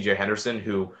 games, and C.J. Henderson,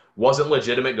 who wasn't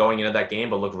legitimate going into that game,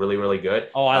 but looked really, really good.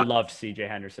 Oh, I loved C.J.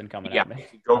 Henderson coming at me.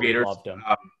 Go Gators! Loved him.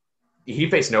 He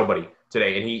faced nobody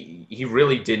today, and he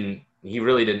really didn't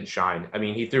shine. I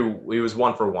mean, he was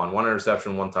 1 for 1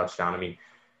 interception, 1 touchdown. I mean,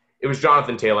 it was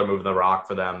Jonathan Taylor moving the rock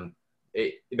for them.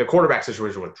 The quarterback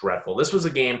situation was dreadful. This was a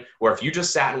game where if you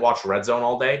just sat and watched Red Zone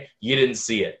all day, you didn't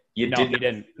see it. You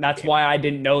didn't. That's why I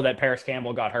didn't know that Paris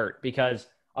Campbell got hurt, because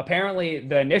apparently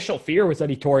the initial fear was that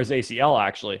he tore his ACL,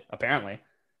 actually, apparently.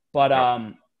 But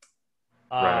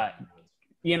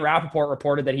Ian Rappaport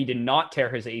reported that he did not tear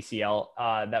his ACL,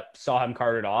 that saw him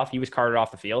carted off. He was carted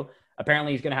off the field.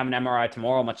 Apparently he's going to have an MRI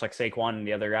tomorrow, much like Saquon and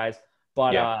the other guys.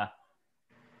 But Yeah.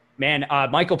 man,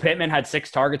 Michael Pittman had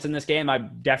 6 targets in this game.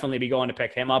 I'd definitely be going to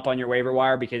pick him up on your waiver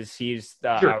wire because he's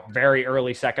Sure. a very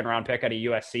early second-round pick out of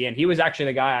USC. And he was actually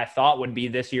the guy I thought would be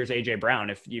this year's A.J. Brown.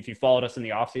 If you followed us in the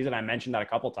offseason, I mentioned that a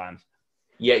couple times.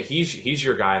 Yeah, he's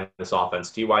your guy in this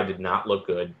offense. Ty did not look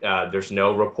good. There's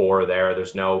no rapport there.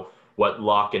 There's no what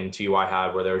Luck and Ty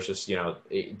had where there's just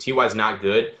Ty's not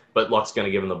good, but Luck's going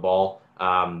to give him the ball.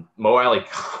 Mo Alley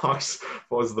Cox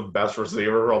was the best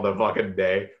receiver on the fucking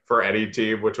day for any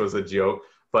team, which was a joke.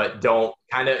 But don't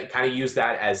kind of use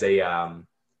that as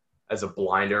a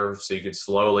blinder so you could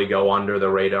slowly go under the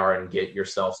radar and get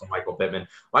yourself some Michael Pittman.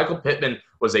 Michael Pittman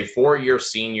was a 4-year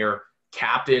senior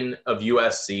captain of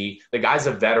USC. The guy's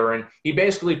a veteran. He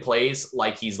basically plays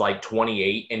like he's like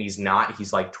 28 and he's not.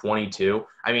 He's like 22.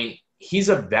 I mean, he's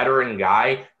a veteran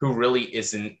guy who really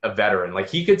isn't a veteran. Like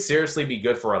he could seriously be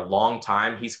good for a long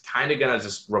time. He's kind of going to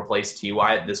just replace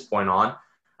TY at this point on.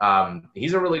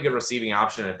 He's a really good receiving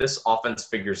option. If this offense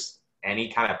figures any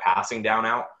kind of passing down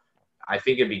out, I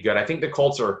think it'd be good. I think the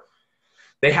Colts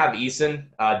they have Eason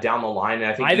down the line.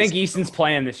 And I think Eason's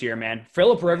playing this year, man.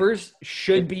 Phillip Rivers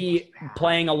should be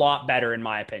playing a lot better, in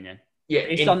my opinion. Yeah,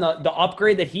 Based on the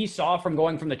upgrade that he saw from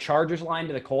going from the Chargers line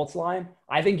to the Colts line,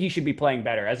 I think he should be playing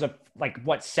better. As a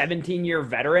 17-year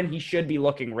veteran, he should be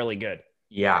looking really good.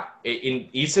 Yeah,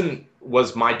 Eason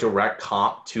was my direct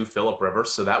comp to Phillip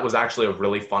Rivers, so that was actually a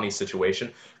really funny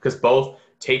situation because both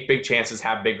take big chances,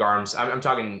 have big arms. I'm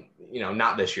talking,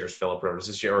 not this year's Phillip Rivers,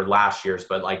 this year or last year's,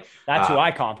 but like that's who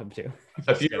I comp him to.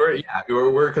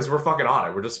 We're because we're fucking on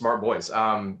it. We're just smart boys.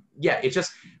 It's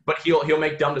just, but he'll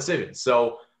make dumb decisions.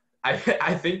 So I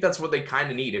think that's what they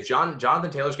kind of need. If Jonathan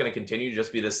Taylor's going to continue to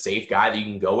just be the safe guy that you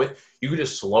can go with, you can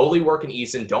just slowly work in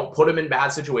Eason. Don't put him in bad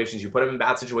situations. You put him in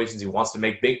bad situations, he wants to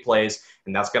make big plays,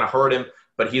 and that's going to hurt him.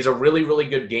 But he's a really, really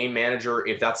good game manager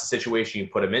if that's the situation you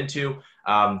put him into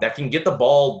that can get the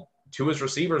ball to his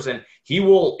receivers. And he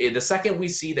will, the second we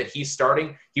see that he's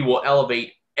starting, he will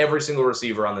elevate every single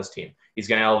receiver on this team. He's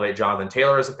going to elevate Jonathan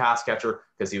Taylor as a pass catcher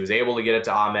because he was able to get it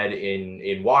to Ahmed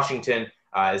in Washington.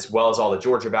 As well as all the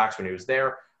Georgia backs when he was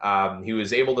there. He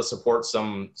was able to support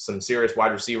some serious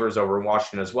wide receivers over in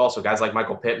Washington as well. So guys like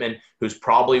Michael Pittman, who's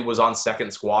probably was on second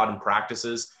squad in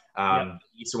practices,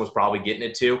 Easton was probably getting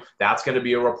it too. That's going to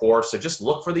be a rapport. So just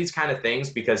look for these kind of things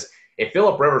because if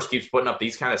Phillip Rivers keeps putting up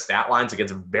these kind of stat lines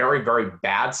against very, very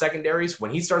bad secondaries,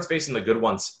 when he starts facing the good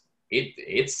ones,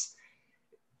 it's –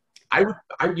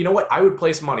 you know what? I would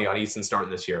place money on Easton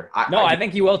starting this year. I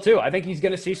think he will too. I think he's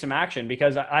going to see some action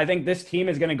because I think this team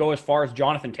is going to go as far as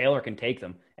Jonathan Taylor can take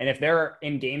them. And if they're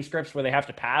in game scripts where they have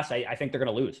to pass, I think they're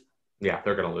going to lose. Yeah,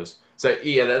 they're going to lose. So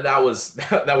yeah, that was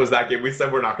that game. We said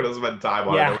we're not going to spend time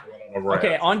on it.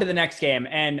 Okay, on to the next game.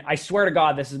 And I swear to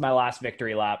God, this is my last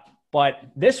victory lap. But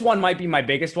this one might be my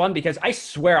biggest one because I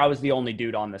swear I was the only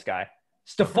dude on this guy.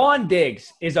 Stephon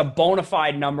Diggs is a bona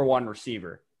fide number one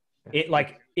receiver.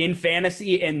 In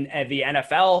fantasy in the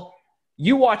NFL,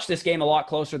 you watched this game a lot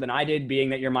closer than I did, being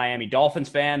that you're a Miami Dolphins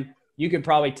fan. You could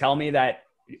probably tell me that,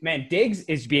 man, Diggs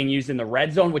is being used in the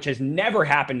red zone, which has never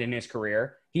happened in his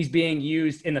career. He's being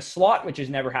used in the slot, which has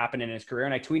never happened in his career.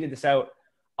 And I tweeted this out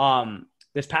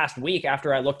this past week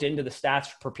after I looked into the stats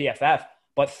for PFF.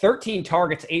 But 13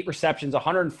 targets, 8 receptions,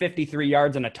 153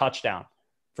 yards, and a touchdown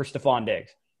for Stephon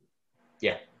Diggs.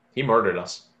 Yeah, he murdered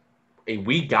us.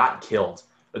 We got killed.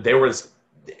 There was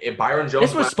Byron Jones.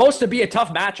 This was supposed to be a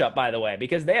tough matchup, by the way,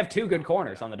 because they have 2 good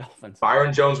corners on the Dolphins.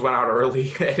 Byron Jones went out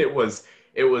early, and it was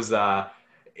they're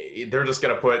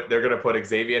gonna put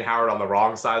Xavier Howard on the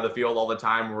wrong side of the field all the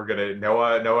time. We're gonna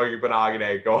Noah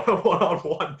Benagane go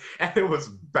 1-on-1, and it was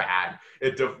bad.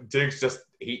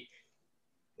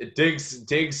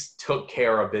 Diggs took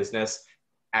care of business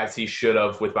as he should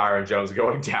have with Byron Jones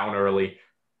going down early.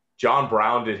 John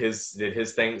Brown did his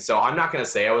thing. So I'm not gonna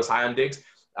say I was high on Diggs.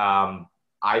 I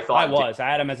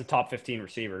had him as a top 15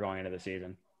 receiver going into the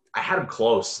season. I had him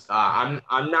close. I'm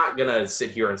not gonna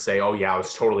sit here and say, oh yeah, I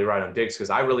was totally right on Diggs because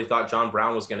I really thought John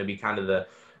Brown was gonna be kind of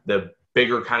the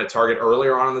bigger kind of target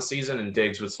earlier on in the season, and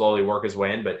Diggs would slowly work his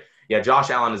way in. But yeah, Josh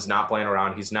Allen is not playing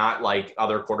around. He's not like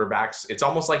other quarterbacks. It's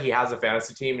almost like he has a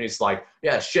fantasy team and he's like,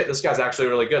 yeah, shit, this guy's actually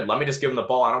really good. Let me just give him the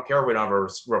ball. I don't care if we don't have a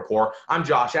rapport. I'm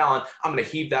Josh Allen. I'm going to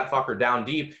heave that fucker down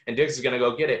deep, and Diggs is going to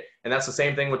go get it. And that's the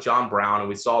same thing with John Brown, and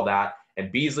we saw that. And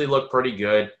Beasley looked pretty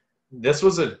good. This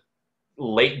was a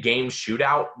late game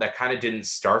shootout that kind of didn't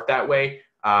start that way.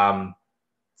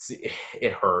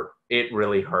 It hurt. It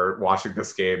really hurt watching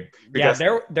this game. Yeah,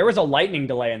 there was a lightning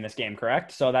delay in this game,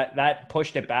 correct? So that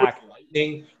pushed it back.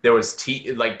 Lightning. There was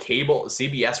cable.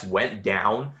 CBS went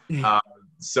down.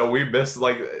 So we missed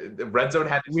like the red zone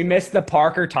had We missed the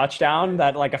Parker touchdown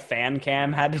that like a fan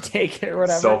cam had to take it or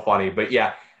whatever. so funny. But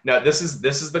yeah, no, this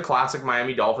is the classic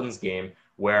Miami Dolphins game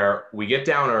where we get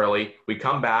down early, we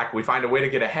come back, we find a way to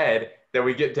get ahead, then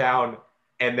we get down,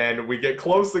 and then we get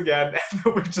close again, and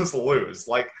then we just lose.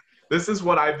 Like this is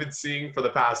what I've been seeing for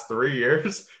the past 3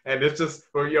 years, and it's just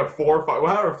 4 or 5,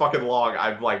 however fucking long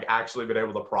I've like actually been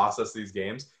able to process these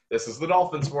games. This is the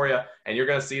Dolphins for you, and you're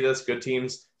gonna see this. Good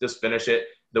teams just finish it.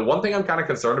 The one thing I'm kind of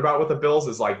concerned about with the Bills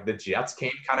is like the Jets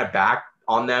came kind of back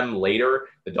on them later.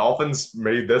 The Dolphins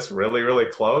made this really, really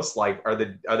close. Like, are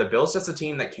the Bills just a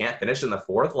team that can't finish in the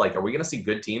fourth? Like, are we going to see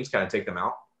good teams kind of take them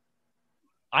out?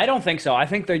 I don't think so. I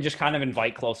think they just kind of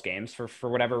invite close games for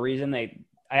whatever reason. They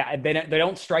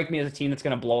don't strike me as a team that's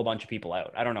going to blow a bunch of people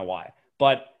out. I don't know why.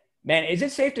 But, man, is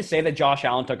it safe to say that Josh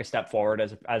Allen took a step forward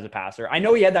as a passer? I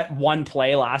know he had that one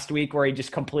play last week where he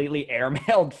just completely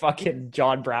airmailed fucking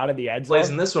John Brown in the end zone. Plays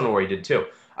in this one where he did too.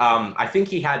 I think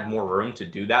he had more room to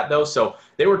do that, though. So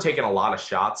they were taking a lot of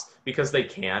shots because they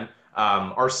can.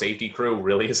 Our safety crew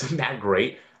really isn't that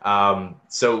great.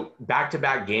 So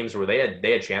back-to-back games where they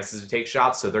had chances to take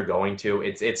shots, so they're going to.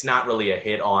 It's not really a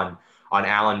hit on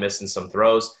Allen missing some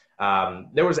throws.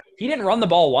 He didn't run the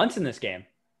ball once in this game.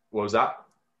 What was that?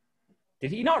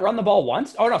 Did he not run the ball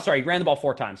once? Oh, no, sorry. He ran the ball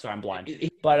 4 times. Sorry, I'm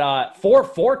blind. But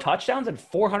four touchdowns and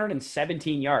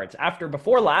 417 yards.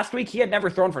 Before last week, he had never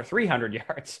thrown for 300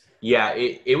 yards. Yeah,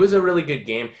 it was a really good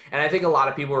game. And I think a lot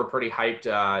of people were pretty hyped.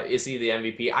 Is he the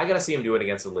MVP? I got to see him do it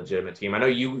against a legitimate team. I know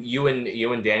you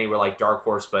and Danny were like dark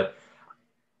horse, but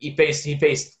he faced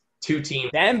 2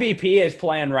 teams. The MVP is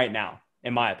playing right now,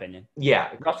 in my opinion. Yeah.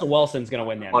 Russell Wilson's going to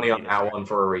win the MVP. Money on that one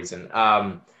for a reason.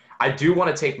 I do want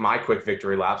to take my quick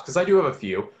victory laps because I do have a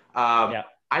few. I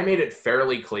made it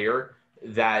fairly clear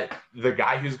that the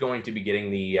guy who's going to be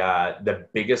getting the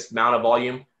biggest amount of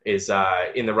volume is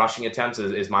in the rushing attempts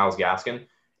is Myles Gaskin.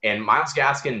 And Myles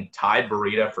Gaskin tied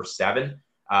Burita for 7,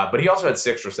 but he also had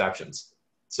 6 receptions.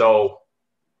 So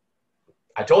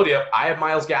I told you, I have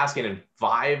Myles Gaskin in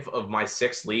 5 of my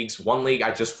 6 leagues. 1 league,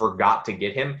 I just forgot to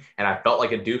get him, and I felt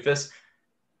like a doofus.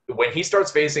 When he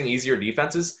starts facing easier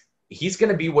defenses, he's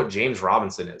going to be what James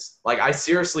Robinson is. Like, I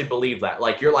seriously believe that.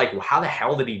 Like, you're like, well, how the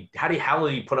hell did he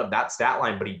put up that stat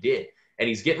line? But he did. And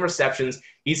he's getting receptions.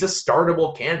 He's a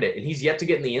startable candidate, and he's yet to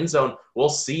get in the end zone. We'll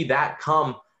see that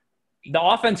come. The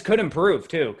offense could improve,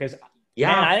 too, because,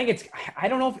 man, I think I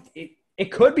don't know if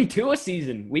it could be Tua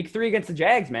season, week 3 against the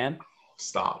Jags, man.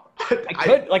 Stop.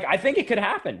 I think it could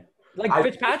happen. Like,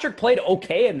 Fitzpatrick played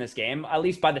okay in this game, at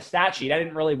least by the stat sheet. I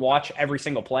didn't really watch every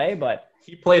single play, but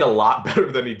he played a lot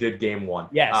better than he did game 1.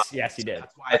 Yes, he did.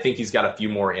 That's why I think he's got a few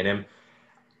more in him.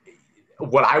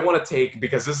 What I want to take,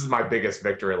 because this is my biggest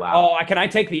victory lap. Oh, can I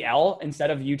take the L instead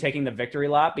of you taking the victory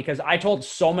lap? Because I told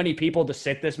so many people to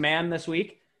sit this man this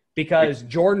week because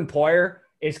Jordan Poyer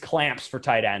is clamps for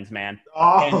tight ends, man.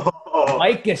 And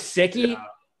Mike Gesicki,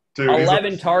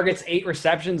 11 targets, 8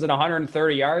 receptions, and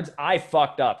 130 yards. I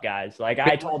fucked up, guys. Like,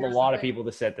 I told a lot of people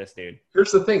to sit this dude.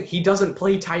 Here's the thing: he doesn't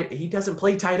play tight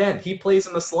end. He plays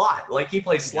in the slot. Like, he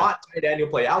plays slot tight end. He'll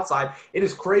play outside. It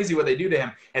is crazy what they do to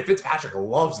him. And Fitzpatrick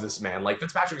loves this man. Like,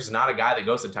 Fitzpatrick is not a guy that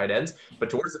goes to tight ends, but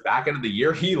towards the back end of the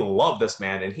year, he loved this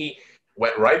man, and he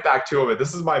went right back to him. And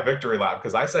this is my victory lap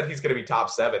because I said he's going to be top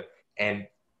 7, and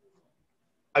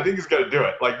I think he's going to do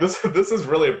it. Like, this is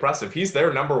really impressive. He's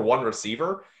their number 1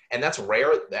 receiver. And that's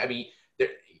rare. I mean,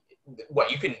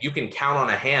 you can count on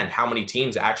a hand how many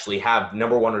teams actually have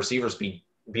number 1 receivers be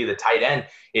the tight end.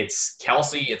 It's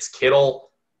Kelsey, it's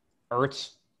Kittle,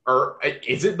 Ertz.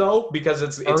 Is it though? Because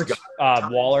it's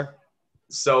Waller.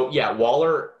 So yeah,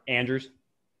 Waller, Andrews,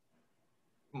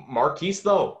 Marquise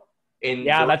though.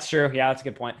 That's true. Yeah, that's a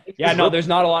good point. Yeah, no, there's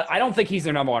not a lot. I don't think he's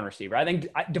their number 1 receiver. I think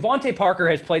Devontae Parker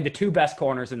has played the 2 best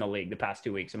corners in the league the past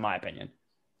 2 weeks, in my opinion.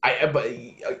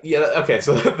 Okay,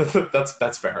 so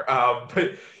that's fair.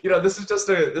 But this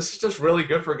is just really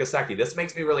good for Gesicki. This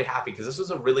makes me really happy because this was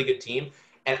a really good team.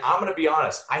 And I'm gonna be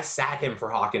honest, I sat him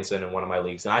for Hawkinson in one of my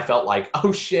leagues, and I felt like,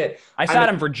 oh shit. I sat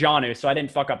him for Jonnu, so I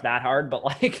didn't fuck up that hard. But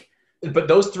like, but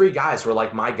those 3 guys were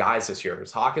like my guys this year. It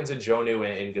was Hawkinson, Jonnu,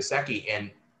 and Gesicki,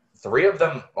 and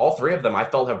all three of them, I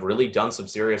felt have really done some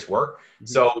serious work. Mm-hmm.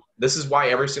 So this is why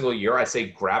every single year I say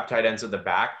grab tight ends at the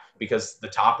back, because the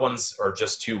top ones are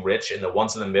just too rich and the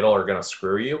ones in the middle are going to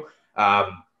screw you.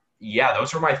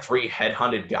 Those were my 3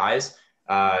 headhunted guys,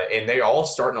 and they all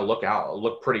starting to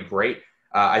look pretty great.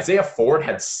 Isaiah Ford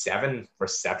had 7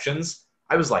 receptions.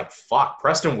 I was like, fuck,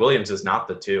 Preston Williams is not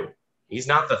the 2. He's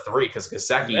not the 3 because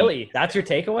Gesicki. Really? That's your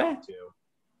takeaway?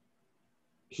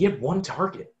 He had 1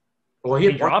 target. Well,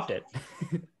 he dropped it.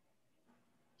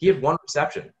 He had 1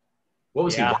 reception. What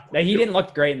was Yeah, he didn't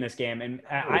look great in this game.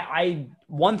 And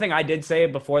one thing I did say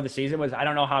before the season was I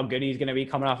don't know how good he's going to be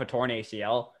coming off a torn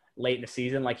ACL late in the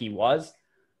season like he was.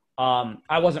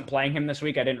 I wasn't playing him this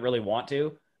week. I didn't really want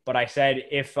to, but I said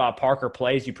if Parker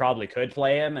plays, you probably could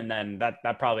play him. And then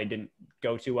that probably didn't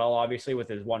go too well, obviously, with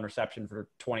his one reception for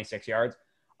 26 yards.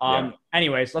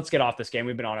 Anyways, let's get off this game.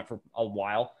 We've been on it for a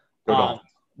while.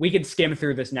 We could skim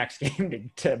through this next game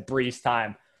to breeze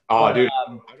time. Oh, but, dude,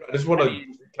 I just want to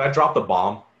 – can I drop the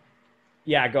bomb?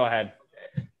 Yeah, go ahead.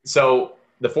 So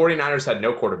the 49ers had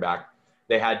no quarterback.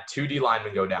 They had 2 D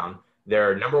linemen go down.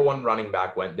 Their number 1 running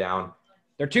back went down.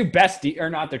 Their two best – or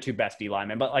not their 2 best D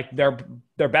linemen, but like their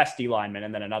best D lineman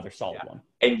and then another solid one.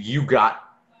 And you got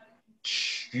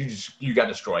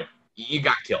destroyed. You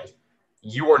got killed.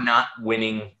 You are not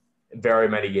winning very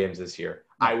many games this year.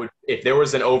 I would – if there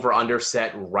was an over-under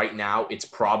set right now, it's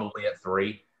probably at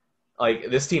 3. Like,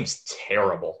 this team's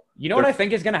terrible. You know what I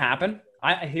think is going to happen?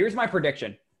 Here's my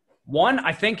prediction. 1,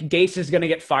 I think Gase is going to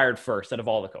get fired first out of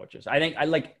all the coaches. I think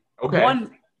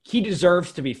one, he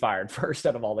deserves to be fired first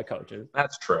out of all the coaches.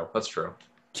 That's true.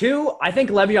 2, I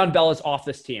think Le'Veon Bell is off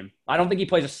this team. I don't think he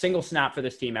plays a single snap for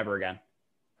this team ever again.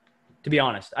 To be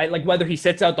honest, whether he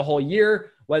sits out the whole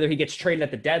year, whether he gets traded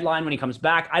at the deadline when he comes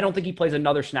back, I don't think he plays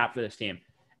another snap for this team.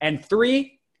 And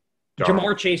 3,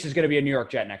 Jamar Chase is going to be a New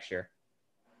York Jet next year.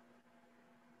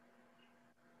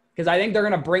 Because I think they're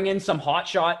going to bring in some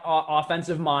hotshot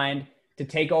offensive mind to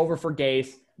take over for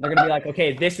Gase. They're going to be like,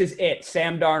 okay, this is it.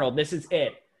 Sam Darnold, this is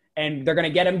it. And they're going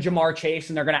to get him Jamar Chase,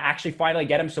 and they're going to actually finally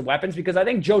get him some weapons because I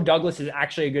think Joe Douglas is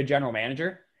actually a good general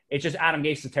manager. It's just Adam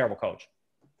Gase is a terrible coach.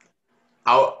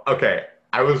 Okay.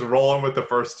 I was rolling with the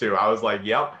first 2. I was like,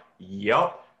 yep.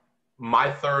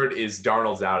 My third is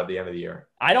Darnold's out at the end of the year.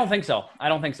 I don't think so.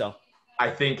 I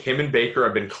think him and Baker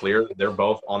have been clear. They're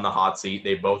both on the hot seat.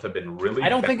 They both have been really. I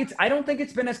don't think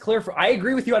it's been as clear for. I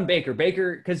agree with you on Baker.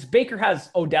 Because Baker has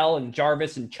Odell and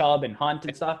Jarvis and Chubb and Hunt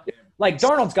and stuff. Like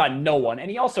Darnold's got no one, and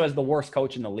he also has the worst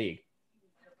coach in the league.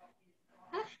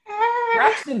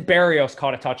 Braxton Berrios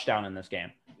caught a touchdown in this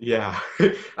game. Yeah.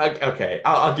 Okay,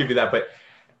 I'll give you that, but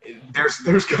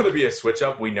there's going to be a switch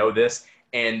up. We know this,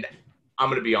 and I'm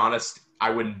going to be honest. I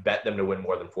wouldn't bet them to win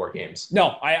more than 4 games.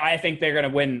 No, I think they're going to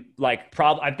win.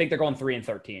 I think they're going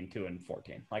 3-13,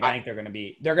 2-14. I think they're going to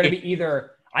be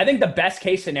either. I think the best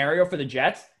case scenario for the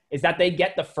Jets is that they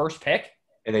get the first pick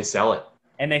and they sell it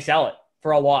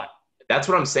for a lot. That's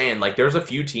what I'm saying. Like, there's a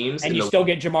few teams, and you still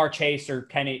get Jamar Chase or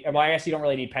Penny. Well, I guess you don't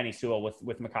really need Penny Sewell with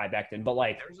Mekhi Becton, but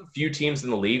there's a few teams in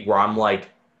the league where I'm like,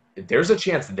 there's a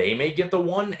chance they may get the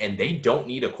one, and they don't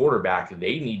need a quarterback.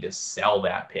 They need to sell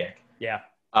that pick. Yeah.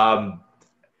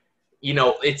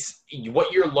 It's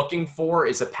what you're looking for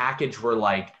is a package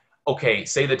where, okay,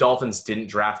 say the Dolphins didn't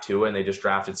draft Tua and they just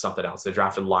drafted something else. They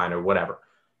drafted line or whatever.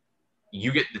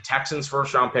 You get the Texans'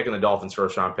 first-round pick and the Dolphins'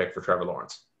 first-round pick for Trevor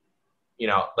Lawrence.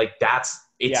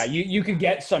 You could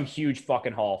get some huge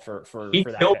fucking haul for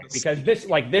that pick because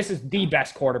this is the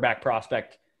best quarterback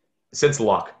prospect since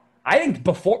Luck. I think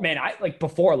before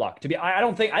Luck.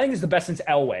 I think it's the best since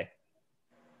Elway.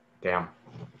 Damn.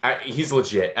 He's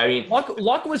legit. I mean,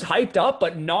 Luck was hyped up,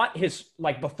 but not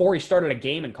before he started a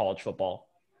game in college football.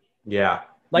 Yeah.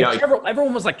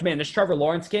 Everyone was like, man, this Trevor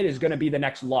Lawrence kid is going to be the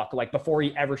next Luck, before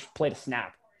he ever played a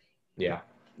snap. Yeah.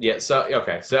 Yeah. So,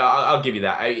 okay. So I'll give you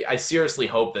that. I seriously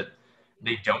hope that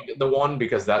they don't get the one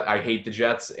because I hate the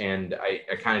Jets and I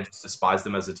kind of just despise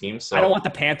them as a team. So I don't want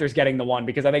the Panthers getting the one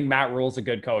because I think Matt Rule's a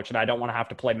good coach and I don't want to have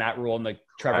to play Matt Rule and the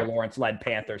Trevor Lawrence-led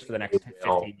Panthers for the next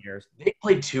 15 years. They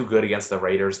played too good against the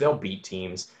Raiders. They'll beat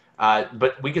teams.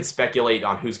 But we could speculate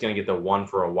on who's going to get the one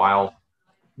for a while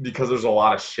because there's a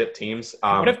lot of shit teams.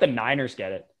 What if the Niners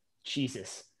get it?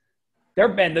 Jesus.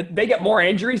 They get more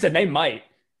injuries than they might.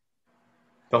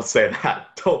 Don't say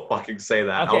that. Don't fucking say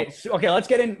that. Okay, let's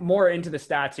get more into the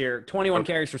stats here. 21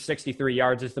 carries for 63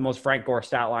 yards is the most Frank Gore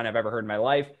stat line I've ever heard in my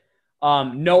life.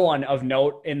 No one of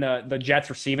note in the Jets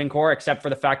receiving core except for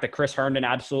the fact that Chris Herndon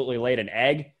absolutely laid an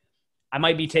egg. I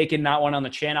might be taking that one on the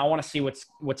chin. I want to see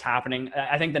what's happening.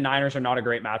 I think the Niners are not a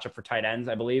great matchup for tight ends,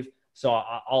 I believe. So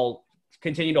I'll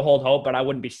continue to hold hope, but I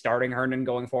wouldn't be starting Herndon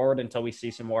going forward until we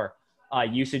see some more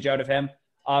usage out of him.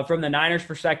 From the Niners'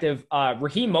 perspective,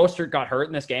 Raheem Mostert got hurt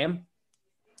in this game.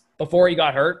 Before he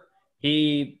got hurt,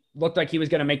 he looked like he was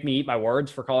going to make me eat my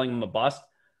words for calling him a bust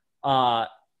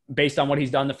based on what he's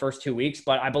done the first 2 weeks.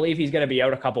 But I believe he's going to be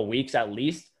out a couple weeks at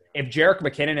least. If Jerick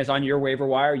McKinnon is on your waiver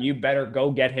wire, you better go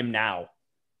get him now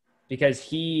because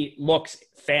he looks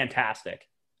fantastic.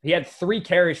 He had 3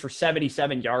 carries for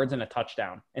 77 yards and a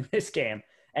touchdown in this game.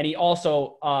 And he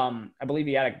also, I believe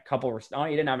he had a couple – he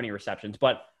didn't have any receptions,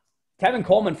 but Tevin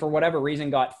Coleman, for whatever reason,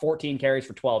 got 14 carries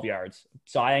for 12 yards.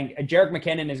 So I think Jerick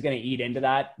McKinnon is going to eat into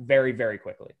that very, very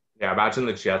quickly. Yeah, imagine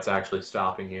the Jets actually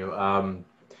stopping you.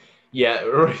 Yeah,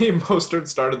 Raheem Mostert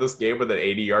started this game with an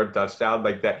 80-yard touchdown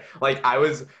like that. Like I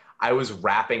was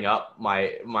wrapping up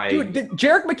my Dude,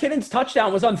 Jerick McKinnon's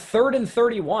touchdown was on 3rd and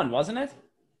 31, wasn't it?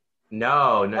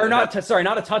 No, Or not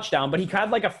a touchdown, but he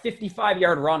had like a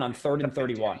 55-yard run on 3rd and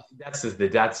 31. That's just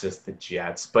the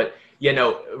Jets. But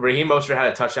Raheem Mostert had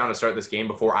a touchdown to start this game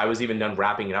before I was even done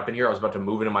wrapping it up in here. I was about to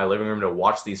move into my living room to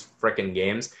watch these freaking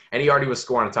games, and he already was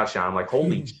scoring a touchdown. I'm like,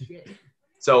 holy shit.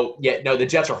 So the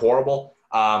Jets are horrible.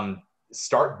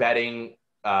 Start betting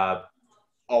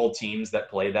all teams that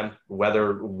play them,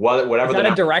 whatever. Is that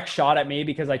a direct shot at me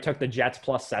because I took the Jets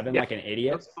 +7 like an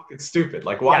idiot? That's fucking stupid.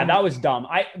 Like, why? Yeah, that was dumb.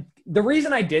 The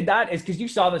reason I did that is because you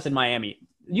saw this in Miami.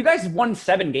 You guys won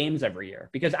 7 games every year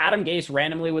because Adam Gase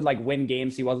randomly would like win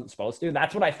games he wasn't supposed to.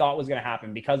 That's what I thought was going to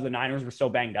happen because the Niners were so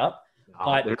banged up.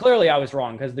 But clearly I was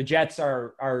wrong because the Jets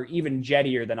are even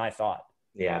jettier than I thought.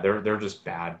 Yeah, they're just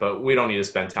bad. But we don't need to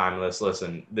spend time on this.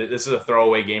 Listen, this is a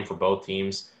throwaway game for both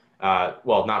teams.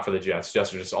 Well, not for the Jets.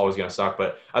 Jets are just always going to suck,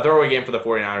 but a throwaway game for the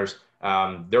 49ers.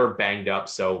 They're banged up,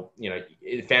 so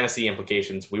fantasy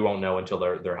implications we won't know until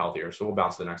they're healthier. So we'll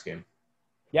bounce to the next game.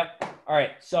 Yep. All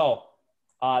right. So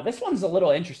this one's a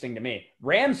little interesting to me.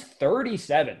 Rams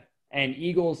 37 and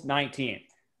Eagles 19.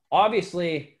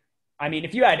 Obviously, I mean,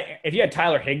 if you had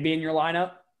Tyler Higbee in your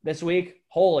lineup this week,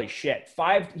 holy shit!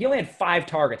 He only had 5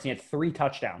 targets. And he had 3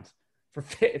 touchdowns for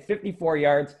 54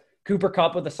 yards. Cooper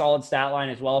Kupp with a solid stat line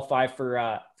as well,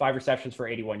 5 receptions for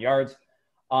 81 yards.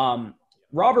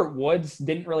 Robert Woods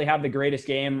didn't really have the greatest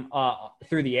game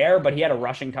through the air, but he had a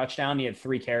rushing touchdown. He had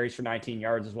 3 carries for 19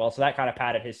 yards as well, so that kind of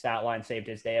padded his stat line, saved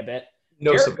his day a bit.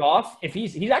 Jared Goff, if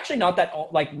he's actually not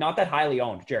that highly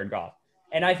owned, Jared Goff,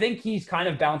 and I think he's kind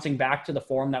of bouncing back to the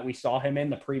form that we saw him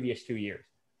in the previous 2 years.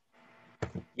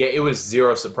 Yeah, it was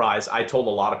zero surprise. I told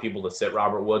a lot of people to sit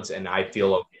Robert Woods, and I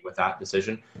feel okay with that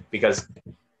decision because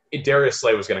Darius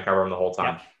Slay was going to cover him the whole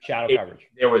time. Yeah, shadow coverage.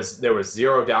 There was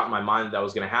zero doubt in my mind that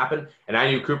was going to happen, and I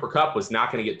knew Cooper Kupp was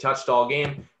not going to get touched all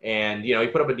game. And he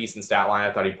put up a decent stat line.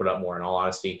 I thought he put up more, in all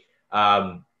honesty.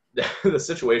 The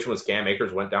situation was Cam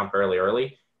Akers went down fairly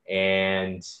early,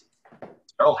 and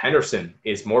Darrell Henderson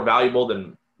is more valuable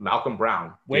than Malcolm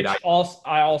Brown.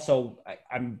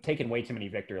 I'm taking way too many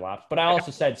victory laps, but I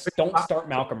also said don't start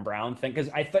Malcolm Brown because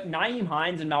I thought Nyheim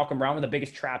Hines and Malcolm Brown were the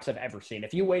biggest traps I've ever seen.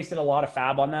 If you wasted a lot of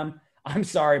fab on them, I'm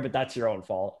sorry, but that's your own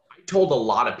fault. I told a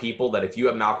lot of people that if you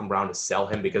have Malcolm Brown to sell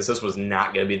him because this was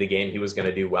not going to be the game he was going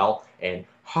to do well, and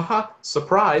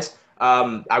surprise.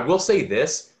 I will say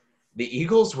this, the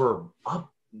Eagles were up.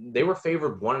 They were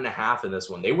favored 1.5 in this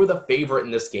one. They were the favorite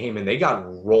in this game, and they got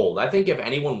rolled. I think if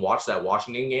anyone watched that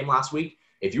Washington game last week,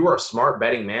 if you were a smart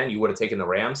betting man, you would have taken the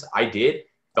Rams. I did.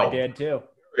 I did too.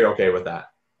 You're okay with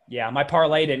that? Yeah, my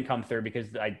parlay didn't come through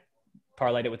because I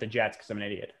parlayed it with the Jets because I'm an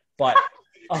idiot. But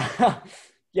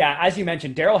yeah, as you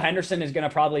mentioned, Darrell Henderson is going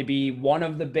to probably be one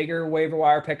of the bigger waiver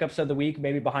wire pickups of the week,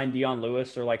 maybe behind Dion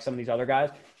Lewis or like some of these other guys.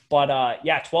 But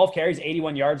 12 carries,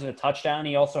 81 yards, and a touchdown.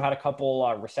 He also had a couple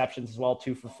receptions as well,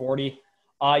 2 for 40.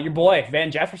 Your boy, Van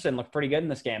Jefferson, looked pretty good in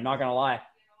this game, not going to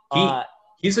lie.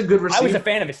 He's a good receiver. I was a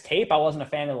fan of his tape. I wasn't a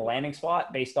fan of the landing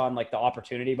spot based on like the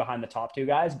opportunity behind the top 2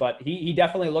 guys. But he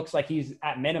definitely looks like he's,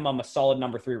 at minimum, a solid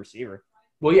number 3 receiver.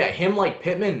 Well, yeah, him like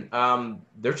Pittman,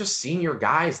 they're just senior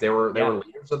guys. They were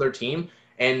leaders of their team.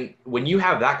 And when you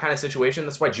have that kind of situation,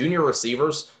 that's why junior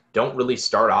receivers don't really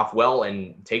start off well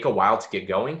and take a while to get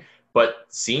going. But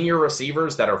senior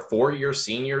receivers that are 4-year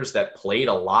seniors that played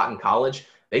a lot in college,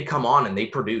 they come on and they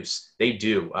produce. They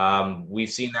do. We've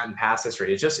seen that in past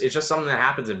history. It's just something that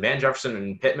happens. And Van Jefferson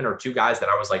and Pittman are 2 guys that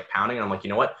I was like pounding. And I'm like, you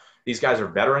know what? These guys are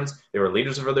veterans. They were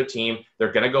leaders of their team.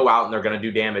 They're going to go out and they're going to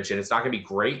do damage. And it's not going to be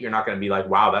great. You're not going to be like,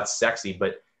 wow, that's sexy.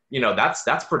 But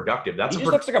that's productive. He just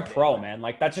looks like a pro, man.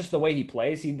 Like that's just the way he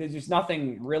plays. There's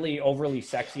nothing really overly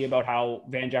sexy about how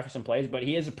Van Jefferson plays, but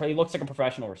he looks like a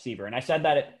professional receiver. And I said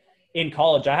that in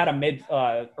college. I had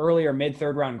a earlier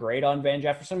mid-third round grade on Van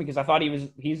Jefferson because I thought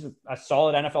he's a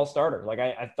solid NFL starter. Like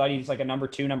I thought he's like a number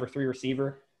 2, number 3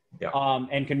 receiver,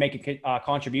 and can make a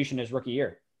contribution his rookie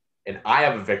year. And I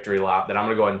have a victory lap that I'm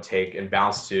going to go ahead and take and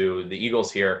bounce to the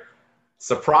Eagles here.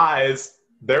 Surprise!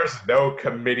 There's no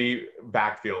committee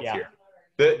backfield here.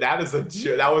 That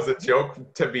was a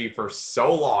joke to me for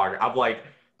so long. I'm like,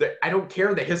 I don't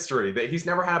care the history that he's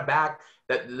never had a back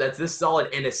that's this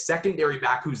solid and a secondary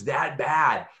back who's that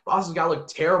bad. Boston got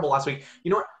looked terrible last week. You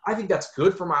know what? I think that's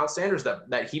good for Miles Sanders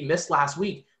that he missed last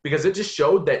week because it just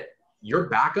showed that your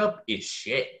backup is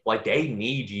shit. Like they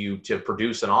need you to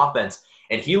produce an offense.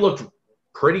 And he looked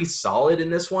pretty solid in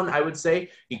this one, I would say.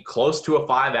 He close to a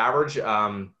 5 average.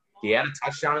 He had a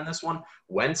touchdown in this one.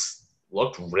 Wentz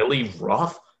looked really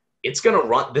rough. It's going to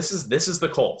run. This is the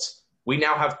Colts. We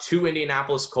now have 2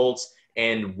 Indianapolis Colts,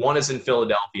 and 1 is in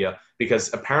Philadelphia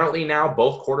because apparently now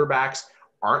both quarterbacks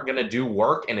aren't going to do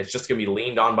work, and it's just going to be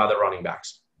leaned on by the running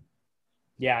backs.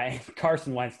 Yeah,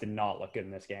 Carson Wentz did not look good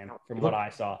in this game from what I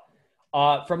saw.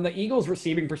 From the Eagles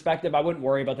receiving perspective, I wouldn't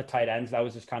worry about the tight ends. That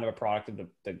was just kind of a product of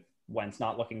the Wentz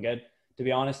not looking good, to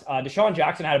be honest. Deshaun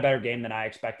Jackson had a better game than I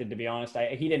expected, to be honest.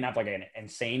 He didn't have like an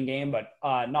insane game, but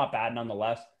not bad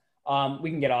nonetheless. We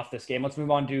can get off this game. Let's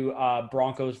move on to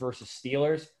Broncos versus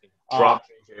Steelers. Drop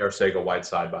J.J.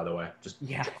 Arcega-Whiteside, by the way.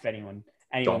 If anyone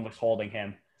was holding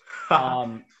him.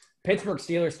 Pittsburgh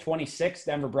Steelers 26,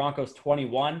 Denver Broncos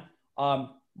 21.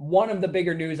 One of the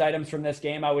bigger news items from this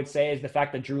game, I would say, is the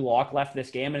fact that Drew Lock left this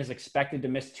game and is expected to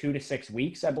miss 2 to 6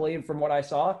 weeks, I believe, from what I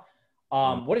saw.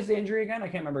 What is the injury again? I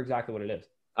can't remember exactly what it is.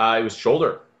 It was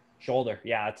shoulder. Shoulder.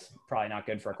 Yeah, it's probably not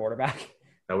good for a quarterback.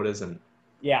 No, it isn't.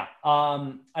 Yeah.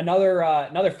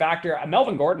 Another factor,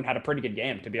 Melvin Gordon had a pretty good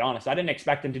game, to be honest. I didn't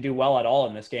expect him to do well at all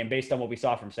in this game based on what we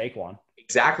saw from Saquon.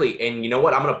 Exactly. And you know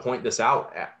what? I'm going to point this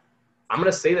out. I'm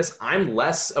going to say this. I'm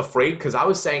less afraid because I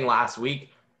was saying last week,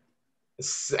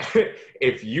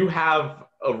 if you have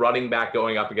a running back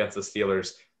going up against the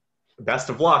Steelers, best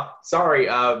of luck. Sorry.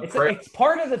 It's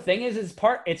part of the thing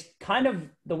it's kind of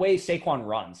the way Saquon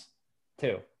runs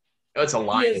too. It's a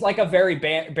line. He is like a very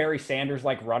Barry Sanders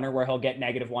like runner where he'll get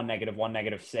 -1,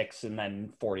 -1, -6, and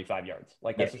then 45 yards.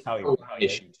 Like that's just how he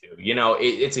issue too. You know,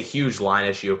 it's a huge line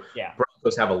issue. Yeah.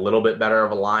 Broncos have a little bit better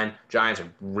of a line. Giants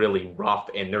are really rough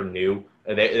and they're new.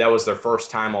 That was their first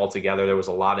time all together. There was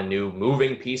a lot of new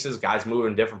moving pieces, guys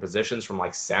moving different positions from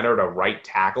like center to right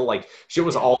tackle. Like shit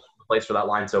was all over the place for that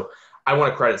line. So I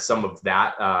want to credit some of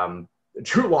that.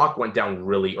 Drew Lock went down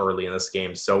really early in this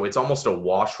game, so it's almost a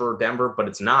wash for Denver, but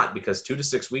it's not because 2 to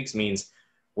 6 weeks means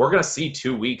we're going to see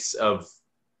 2 weeks of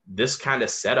this kind of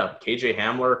setup. KJ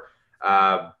Hamler,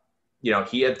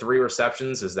 he had 3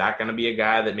 receptions. Is that going to be a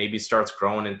guy that maybe starts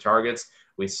growing in targets?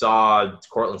 We saw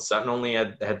Cortland Sutton only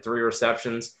had 3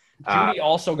 receptions. Judy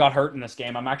also got hurt in this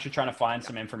game. I'm actually trying to find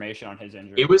some information on his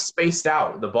injury. It was spaced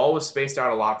out. The ball was spaced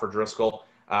out a lot for Driscoll.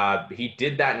 He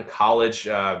did that in college.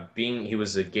 He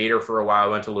was a Gator for a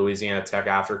while. Went to Louisiana Tech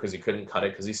after because he couldn't cut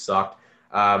it because he sucked.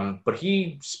 But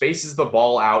he spaces the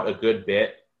ball out a good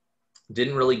bit.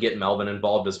 Didn't really get Melvin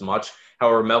involved as much.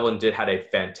 However, Melvin had a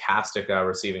fantastic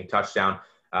receiving touchdown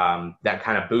that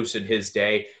kind of boosted his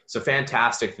day. So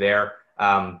fantastic there.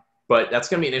 But that's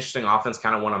going to be an interesting offense,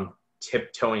 kind of one I'm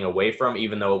tiptoeing away from,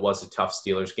 even though it was a tough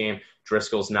Steelers game.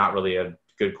 Driscoll's not really a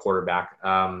good quarterback.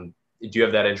 Do you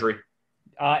have that injury?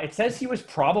 It says he was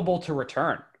probable to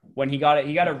return when he got it.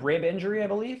 He got a rib injury, I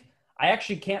believe. I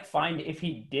actually can't find if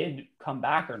he did come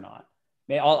back or not.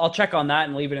 I'll check on that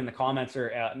and leave it in the comments,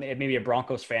 or maybe a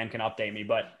Broncos fan can update me.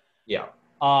 But yeah,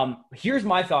 here's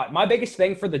my thought. My biggest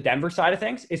thing for the Denver side of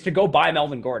things is to go buy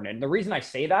Melvin Gordon. And the reason I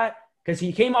say that, because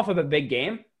he came off of a big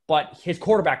game, but his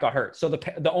quarterback got hurt. So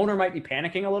the owner might be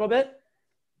panicking a little bit.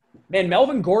 Man,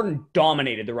 Melvin Gordon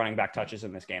dominated the running back touches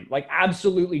in this game. Like,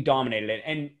 absolutely dominated it.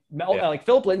 And like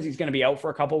Philip Lindsay's going to be out for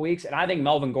a couple of weeks, and I think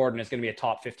Melvin Gordon is going to be a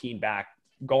top 15 back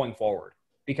going forward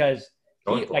because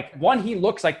he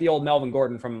looks like the old Melvin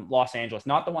Gordon from Los Angeles,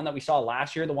 not the one that we saw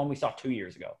last year, the one we saw 2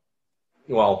 years ago.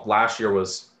 Well, last year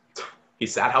he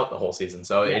sat out the whole season,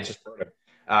 so it just hurt him.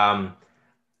 Am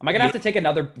I going to have to take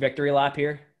another victory lap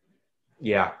here?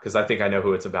 Yeah, because I think I know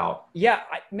who it's about. Yeah,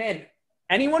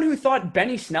 anyone who thought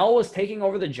Benny Snell was taking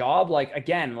over the job,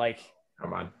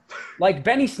 come on. Like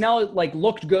Benny Snell,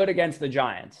 looked good against the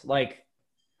Giants.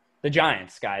 The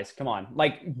Giants, guys, come on.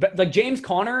 Like James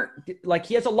Conner,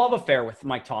 he has a love affair with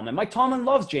Mike Tomlin. Mike Tomlin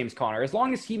loves James Conner. As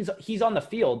long as he's on the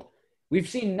field, we've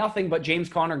seen nothing but James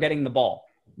Conner getting the ball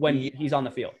when he's on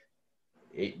the field.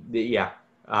 Yeah.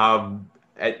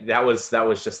 That was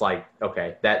just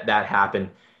okay, that happened.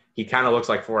 He kind of looks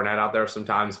like Fournette out there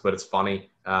sometimes, but it's funny.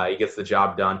 He gets the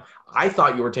job done. I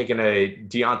thought you were taking a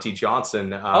Deontay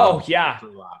Johnson. Oh, yeah.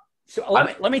 So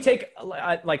let me take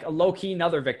a low-key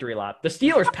another victory lap. The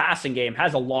Steelers passing game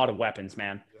has a lot of weapons,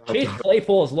 man. Chase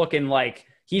Claypool is looking like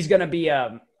he's going to be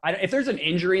if there's an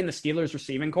injury in the Steelers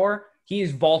receiving core,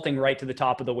 he's vaulting right to the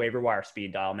top of the waiver wire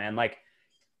speed dial, man.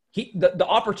 The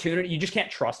opportunity, you just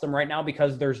can't trust them right now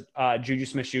because there's Juju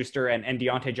Smith-Schuster and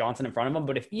Deontay Johnson in front of him.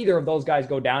 But if either of those guys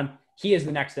go down, he is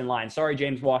the next in line. Sorry,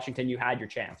 James Washington, you had your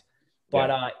chance.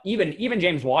 But even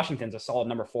James Washington's a solid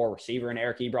number 4 receiver, and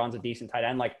Eric Ebron's a decent tight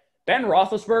end. Ben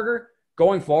Roethlisberger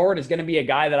going forward is going to be a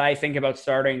guy that I think about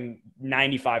starting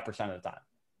 95% of the time.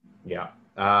 Yeah.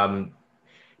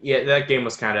 Yeah, that game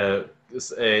was kind of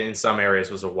in some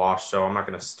areas was a wash, so I'm not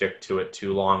going to stick to it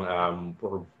too long.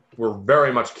 We're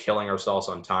very much killing ourselves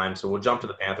on time, so we'll jump to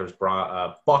the Panthers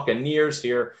Buccaneers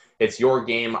here. It's your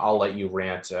game. I'll let you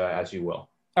rant as you will.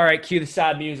 All right, cue the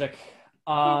sad music.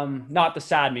 Not the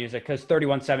sad music because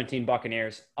 31-17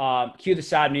 Buccaneers. Cue the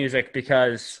sad music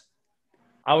because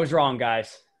I was wrong,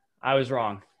 guys. I was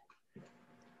wrong.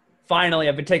 Finally,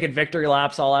 I've been taking victory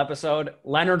laps all episode.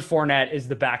 Leonard Fournette is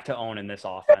the back to own in this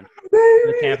offense.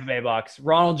 The Tampa Bay Bucks.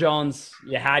 Ronald Jones,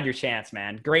 you had your chance,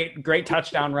 man. Great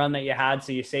touchdown run that you had,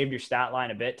 so you saved your stat line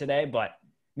a bit today. But,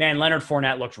 man, Leonard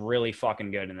Fournette looked really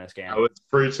fucking good in this game. I was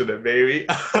preaching it, baby.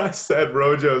 I said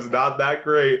Rojo's not that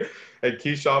great, and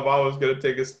Keyshawn Vaughn was going to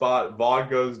take a spot. Vaughn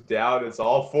goes down. It's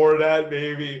all Fournette,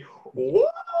 baby. Woo!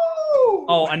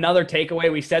 Oh, another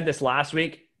takeaway. We said this last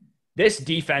week. This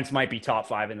defense might be top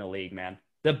 5 in the league, man.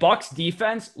 The Bucks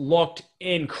defense looked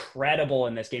incredible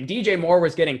in this game. DJ Moore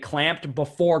was getting clamped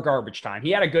before garbage time.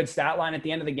 He had a good stat line at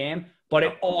the end of the game, but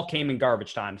it all came in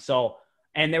garbage time. So,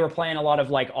 and they were playing a lot of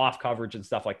like off coverage and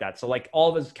stuff like that. So like all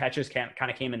of his catches kind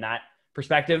of came in that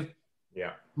perspective.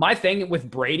 Yeah. My thing with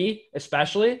Brady,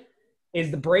 especially, is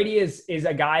the Brady is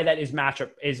a guy that is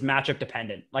matchup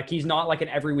dependent. Like he's not like an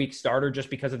every week starter just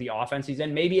because of the offense he's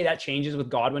in. Maybe that changes with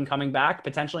Godwin coming back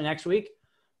potentially next week.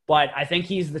 But I think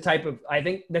he's the type of, I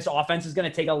think this offense is going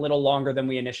to take a little longer than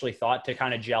we initially thought to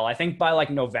kind of gel. I think by like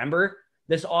November,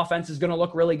 this offense is going to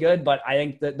look really good. But I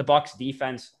think that the Bucs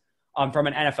defense from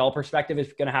an NFL perspective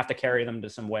is going to have to carry them to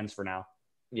some wins for now.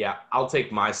 Yeah, I'll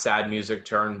take my sad music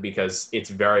turn because it's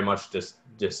very much just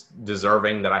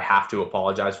deserving that I have to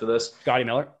apologize for this. Scotty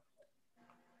Miller.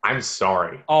 I'm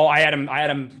sorry. Oh, I had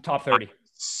him top 30. I'm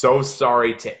so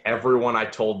sorry to everyone I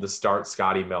told to start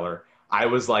Scotty Miller. I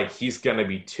was like, he's going to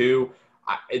be 2.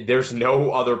 There's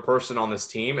no other person on this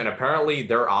team. And apparently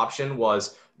their option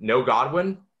was no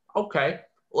Godwin. Okay,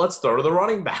 let's throw to the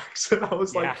running backs. And I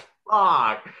was like,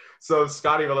 fuck. So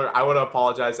Scotty Miller, I want to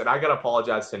apologize. And I got to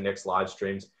apologize to Nick's live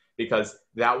streams because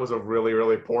that was a really,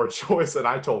 really poor choice. And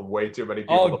I told way too many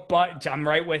people. Oh, but I'm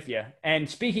right with you. And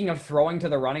speaking of throwing to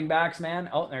the running backs, man.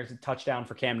 Oh, there's a touchdown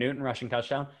for Cam Newton, rushing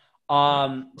touchdown.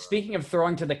 Speaking of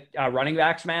throwing to the running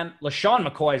backs, man, LaShawn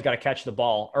McCoy's got to catch the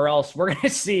ball or else we're going to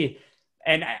see.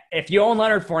 And if you own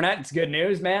Leonard Fournette, it's good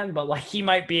news, man. But like he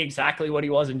might be exactly what he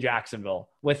was in Jacksonville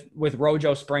with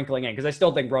Rojo sprinkling in because I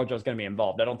still think Rojo's going to be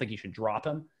involved. I don't think you should drop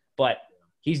him, but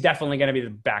he's definitely going to be the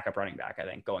backup running back, I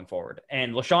think, going forward.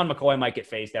 And LaShawn McCoy might get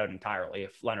phased out entirely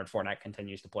if Leonard Fournette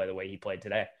continues to play the way he played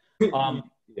today.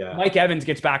 Yeah. Mike Evans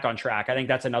gets back on track. I think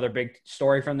that's another big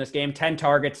story from this game. 10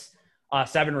 targets,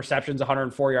 7 receptions,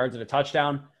 104 yards and a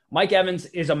touchdown. Mike Evans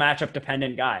is a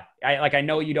matchup-dependent guy. I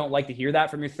know you don't like to hear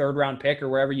that from your third-round pick or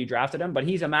wherever you drafted him, but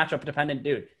he's a matchup-dependent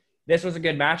dude. This was a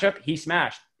good matchup. He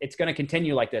smashed. It's going to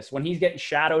continue like this. When he's getting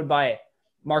shadowed by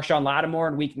Marshawn Lattimore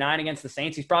in Week 9 against the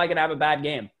Saints, he's probably going to have a bad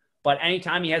game. But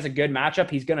anytime he has a good matchup,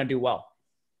 he's going to do well.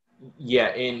 Yeah,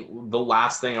 and the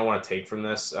last thing I want to take from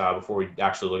this before we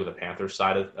actually look at the Panthers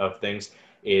side of things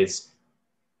is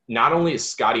not only is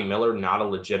Scotty Miller not a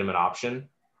legitimate option,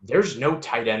 there's no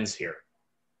tight ends here.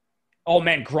 Oh,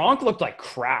 man, Gronk looked like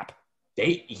crap.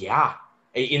 Yeah.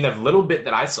 In the little bit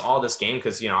that I saw this game,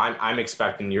 because, I'm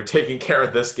expecting you're taking care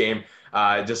of this game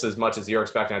just as much as you're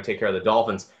expecting to take care of the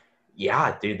Dolphins.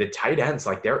 Yeah, dude, the tight ends,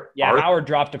 like Howard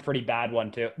dropped a pretty bad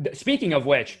one, too. Speaking of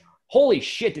which, holy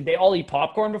shit, did they all eat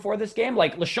popcorn before this game?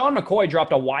 Like, LaShawn McCoy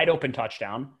dropped a wide-open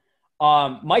touchdown.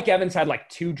 Mike Evans had,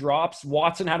 2 drops.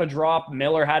 Watson had a drop.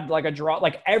 Miller had, a drop.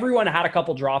 Like, everyone had a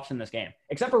couple drops in this game,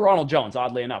 except for Ronald Jones,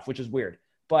 oddly enough, which is weird.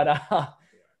 But,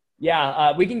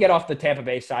 we can get off the Tampa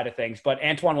Bay side of things. But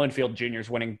Antoine Winfield Jr. is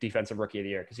winning Defensive Rookie of the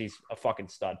Year because he's a fucking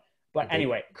stud. But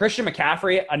anyway, Christian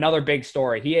McCaffrey, another big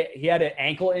story. He had an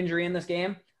ankle injury in this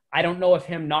game. I don't know if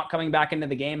him not coming back into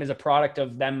the game is a product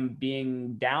of them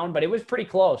being down, but it was pretty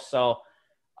close. So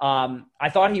I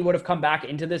thought he would have come back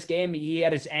into this game. He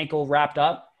had his ankle wrapped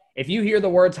up. If you hear the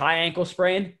words high ankle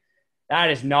sprain, that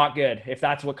is not good if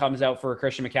that's what comes out for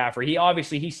Christian McCaffrey.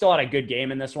 He still had a good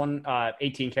game in this one,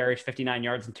 18 carries, 59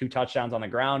 yards, and 2 touchdowns on the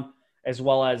ground, as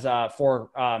well as 4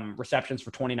 receptions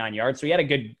for 29 yards. So he had a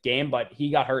good game, but he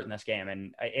got hurt in this game.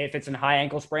 And if it's a high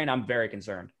ankle sprain, I'm very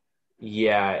concerned.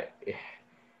 Yeah.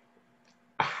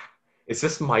 Is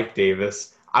this Mike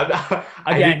Davis?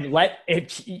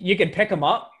 You can pick him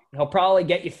up. He'll probably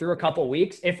get you through a couple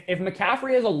weeks. If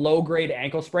McCaffrey has a low-grade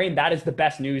ankle sprain, that is the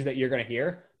best news that you're going to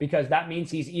hear because that means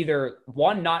he's either,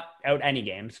 1, not out any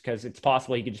games because it's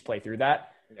possible he could just play through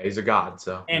that. Yeah, he's a god,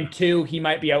 so. And 2, he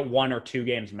might be out 1 or 2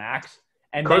 games max.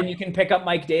 And then you can pick up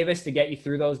Mike Davis to get you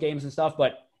through those games and stuff.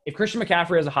 But if Christian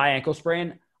McCaffrey has a high ankle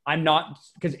sprain, I'm not,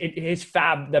 because his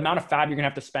fab, the amount of fab you're going to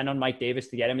have to spend on Mike Davis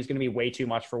to get him is going to be way too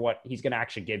much for what he's going to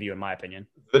actually give you, in my opinion.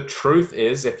 The truth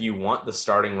is, if you want the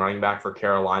starting running back for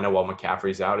Carolina while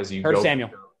McCaffrey's out, is Curtis Samuel.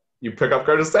 You pick up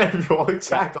Curtis Samuel.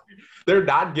 Exactly. Yeah. They're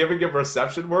not giving him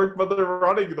reception work, but they're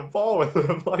running the ball with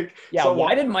him.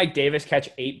 Why did Mike Davis catch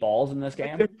 8 balls in this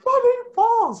game? They caught 8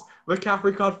 balls.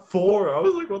 McCaffrey caught 4. I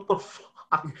was like, what the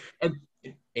fuck? And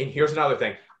here's another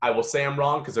thing. I will say I'm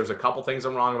wrong because there's a couple things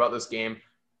I'm wrong about this game.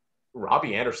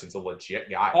 Robbie Anderson's a legit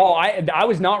guy. Oh, I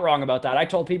was not wrong about that. I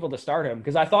told people to start him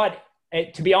because I thought,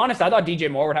 to be honest, I thought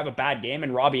DJ Moore would have a bad game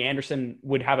and Robbie Anderson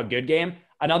would have a good game.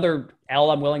 Another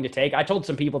L I'm willing to take. I told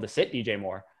some people to sit DJ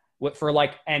Moore for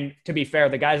and to be fair,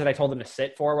 the guys that I told them to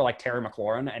sit for were like Terry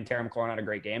McLaurin, and Terry McLaurin had a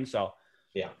great game. So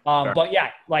yeah. But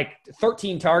yeah,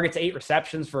 13 targets, 8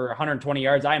 receptions for 120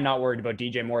 yards. I am not worried about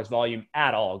DJ Moore's volume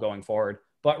at all going forward.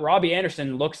 But Robbie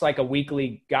Anderson looks like a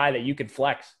weekly guy that you could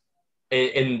flex.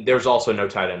 And there's also no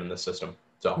tight end in this system.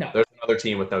 So There's another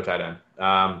team with no tight end.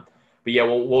 But yeah,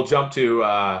 we'll jump to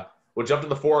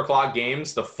the 4 o'clock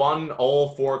games, the fun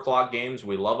old 4 o'clock games.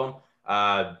 We love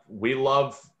them. We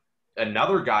love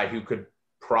another guy who could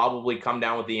probably come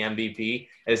down with the MVP.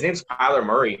 And his name's Kyler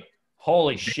Murray.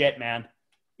 Holy shit, man.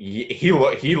 He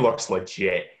looks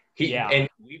legit. And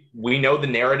we know the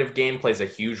narrative game plays a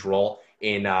huge role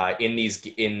in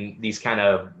these kind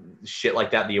of shit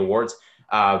like that, the awards.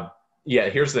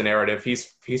 Here's the narrative.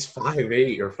 He's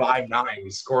 5'8" or 5'9".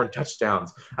 He's scoring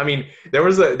touchdowns. I mean, there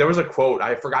was a quote.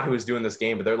 I forgot who was doing this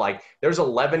game, but they're like, there's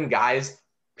 11 guys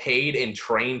paid and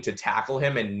trained to tackle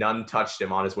him, and none touched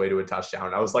him on his way to a touchdown.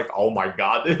 And I was like, oh my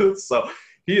god, dude. So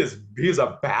he is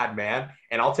a bad man,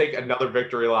 and I'll take another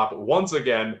victory lap once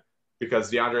again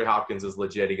because DeAndre Hopkins is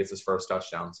legit. He gets his first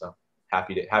touchdown. So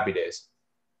happy days.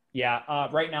 Yeah,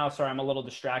 right now, sorry, I'm a little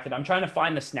distracted. I'm trying to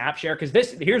find the snap share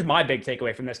because here's my big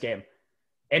takeaway from this game.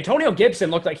 Antonio Gibson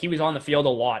looked like he was on the field a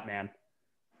lot, man.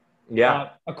 Yeah.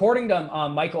 According to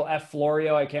Michael F.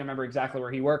 Florio, I can't remember exactly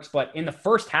where he works, but in the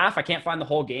first half, I can't find the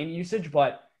whole game usage,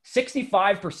 but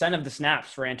 65% of the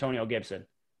snaps for Antonio Gibson,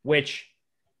 which,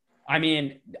 I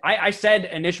mean, I said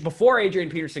initially, before Adrian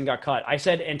Peterson got cut, I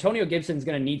said Antonio Gibson's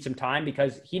going to need some time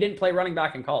because he didn't play running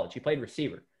back in college. He played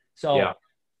receiver. So yeah.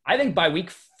 I think by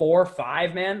week 4 or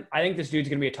 5, man, I think this dude's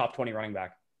going to be a top 20 running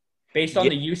back based on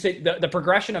the usage, the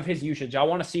progression of his usage. I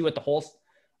want to see what the whole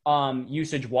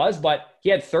usage was, but he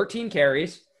had 13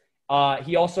 carries.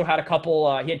 He also had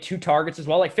he had 2 targets as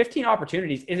well. 15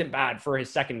 opportunities isn't bad for his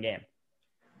second game.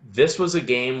 This was a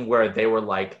game where they were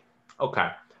like, okay,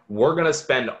 we're going to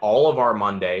spend all of our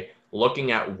Monday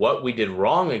looking at what we did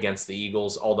wrong against the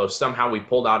Eagles, although somehow we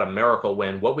pulled out a miracle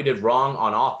win. What we did wrong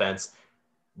on offense.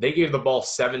 They gave the ball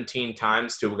 17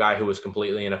 times to a guy who was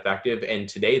completely ineffective, and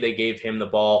today they gave him the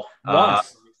ball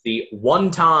the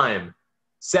one time,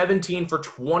 17 for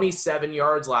 27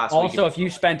 yards last week. Also, if you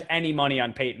spent any money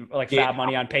on Peyton, fab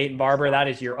money on Peyton Barber, that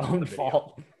is your own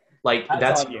fault.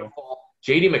 That's your fault.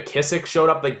 J.D. McKissick showed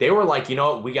up. They were like, you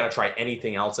know what, we got to try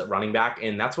anything else at running back,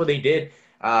 and that's what they did.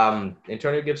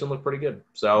 Antonio Gibson looked pretty good.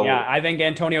 So yeah, I think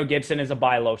Antonio Gibson is a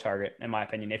buy low target in my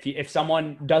opinion. If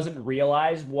someone doesn't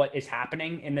realize what is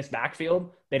happening in this backfield,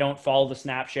 they don't follow the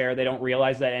snap share. They don't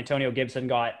realize that Antonio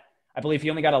Gibson I believe he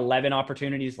only got 11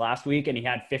 opportunities last week and he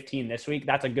had 15 this week.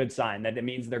 That's a good sign that it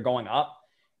means they're going up.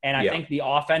 And I think the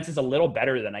offense is a little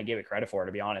better than I gave it credit for,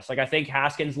 to be honest. I think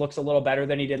Haskins looks a little better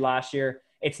than he did last year.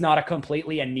 It's not a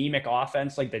completely anemic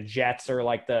offense like the Jets or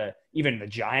even the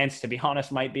Giants, to be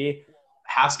honest, might be.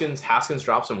 Haskins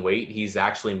dropped some weight. He's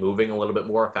actually moving a little bit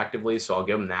more effectively, so I'll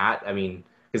give him that. I mean,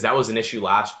 because that was an issue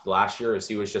last year, is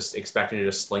he was just expecting to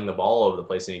just sling the ball over the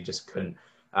place, and he just couldn't.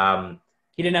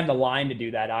 He didn't have the line to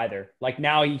do that either.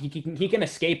 Now he can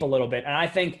escape a little bit, and I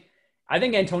think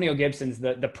Antonio Gibson's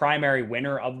the primary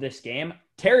winner of this game.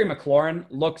 Terry McLaurin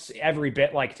looks every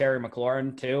bit like Terry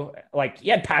McLaurin too. He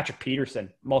had Patrick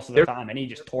Peterson most of the time, and he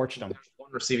just torched him. One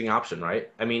receiving option,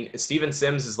 right? I mean, Steven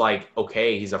Sims is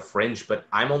okay, he's a fringe, but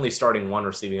I'm only starting one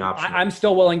receiving option. I'm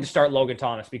still willing to start Logan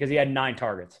Thomas because he had 9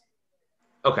 targets.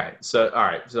 Okay, so all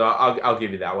right, so I'll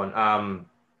give you that one.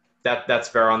 That's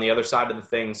fair. On the other side of the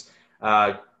things,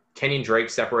 Kenyon Drake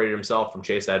separated himself from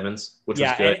Chase Edmonds, which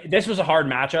was good. And this was a hard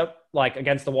matchup,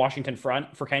 against the Washington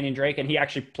front for Kenyon Drake, and he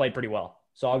actually played pretty well.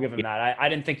 So I'll give him that. I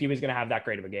didn't think he was going to have that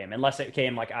great of a game unless it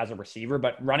came as a receiver,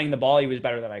 but running the ball, he was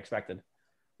better than I expected.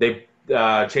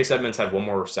 Chase Edmonds had one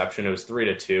more reception. It was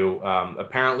 3-2.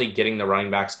 Apparently getting the running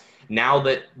backs now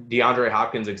that DeAndre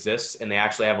Hopkins exists and they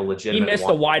actually have a legitimate. He missed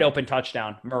a wide open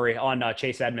touchdown, Murray, on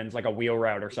Chase Edmonds, a wheel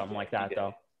route or something like that,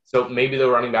 though. So maybe the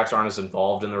running backs aren't as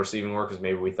involved in the receiving work as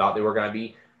maybe we thought they were going to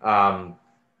be. But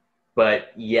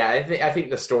But yeah, I think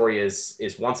the story is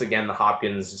once again the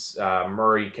Hopkins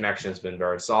Murray connection has been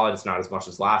very solid. It's not as much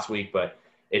as last week, but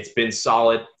it's been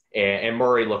solid. And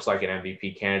Murray looks like an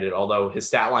MVP candidate, although his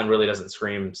stat line really doesn't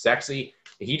scream sexy.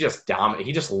 He just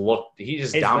dominated.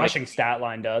 His rushing stat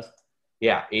line does.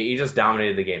 Yeah, he just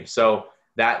dominated the game. So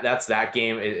that's that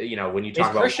game. You know, when you talk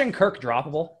about Christian Kirk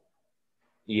droppable.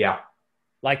 Yeah.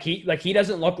 Like he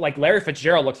doesn't look like Larry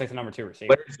Fitzgerald looks like the number 2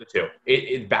 receiver. Larry's the 2.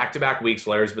 It back-to-back weeks,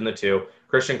 Larry's been the 2.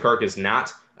 Christian Kirk is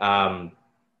not.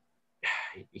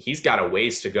 He's got a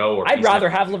ways to go. I'd rather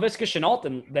have Laviska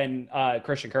Shenault than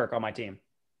Christian Kirk on my team.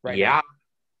 Right. Yeah.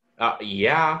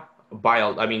 Yeah.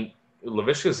 I mean,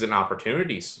 Laviska's an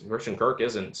opportunity. Christian Kirk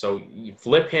isn't. So you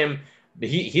flip him.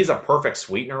 He's a perfect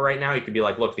sweetener right now. You could be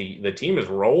like, look, the team is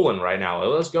rolling right now.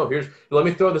 Let's go. Let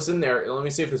me throw this in there. Let me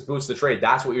see if this boosts the trade.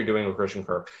 That's what you're doing with Christian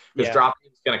Kirk. Because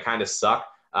dropping is going to kind of suck.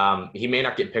 He may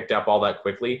not get picked up all that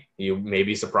quickly. You may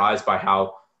be surprised by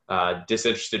how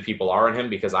disinterested people are in him,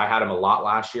 because I had him a lot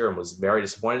last year and was very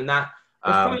disappointed in that.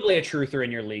 There's probably a truther in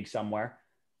your league somewhere.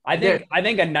 I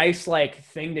think a nice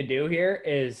thing to do here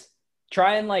is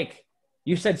try and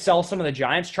you said sell some of the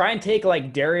Giants. Try and take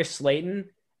Darius Slayton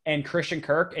and Christian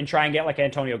Kirk and try and get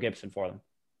Antonio Gibson for them.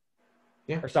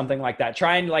 Yeah. Or something like that.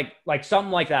 Try and like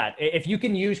something like that. If you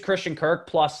can use Christian Kirk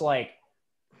plus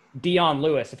Dion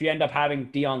Lewis, if you end up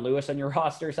having Dion Lewis on your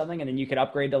roster or something, and then you could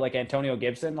upgrade to Antonio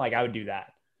Gibson, I would do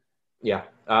that. Yeah.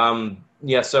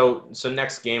 So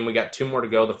next game, we got 2 more to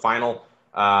go. The final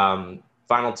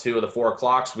 2 of the 4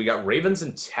 o'clocks. We got Ravens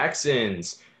and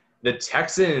Texans. The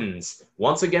Texans,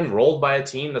 once again, rolled by a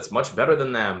team that's much better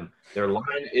than them. Their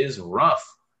line is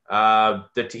rough.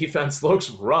 The defense looks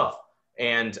rough.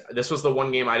 And this was the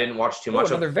one game I didn't watch too much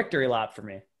of. Another victory lap for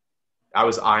me. I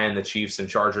was eyeing the Chiefs and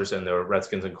Chargers and the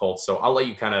Redskins and Colts. So I'll let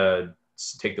you kind of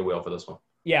take the wheel for this one.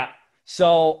 Yeah.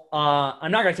 So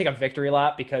I'm not going to take a victory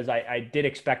lap because I did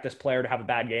expect this player to have a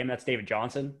bad game. That's David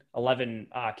Johnson, 11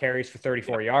 carries for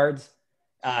 34 yards.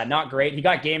 Not great. He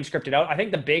got game scripted out. I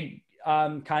think the big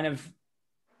kind of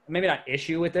maybe not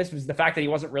issue with this was the fact that he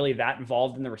wasn't really that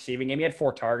involved in the receiving game. He had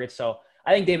 4 targets. So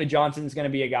I think David Johnson is going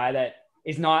to be a guy that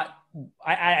is not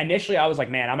 – initially I was like,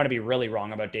 man, I'm going to be really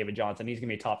wrong about David Johnson. He's going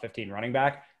to be a top 15 running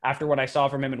back. After what I saw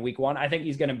from him in week 1, I think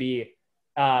he's going to be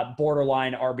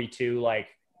borderline RB2,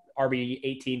 RB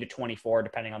 18 to 24,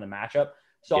 depending on the matchup.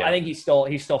 So yeah. I think he's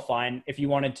still fine. If you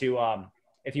wanted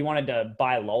to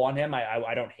buy low on him,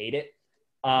 I don't hate it.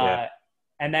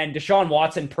 And then Deshaun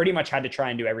Watson pretty much had to try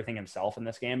and do everything himself in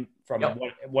this game from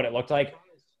what it looked like.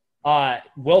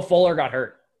 Will Fuller got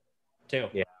hurt too.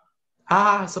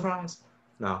 Yeah. Surprise.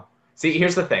 No. See,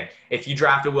 here's the thing. If you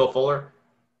drafted Will Fuller,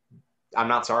 I'm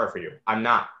not sorry for you. I'm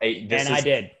not. I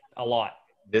did a lot.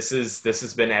 This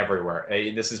has been everywhere.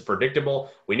 This is predictable.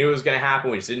 We knew it was going to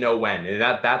happen. We just didn't know when. And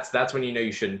that's when you know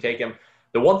you shouldn't take him.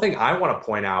 The one thing I want to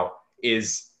point out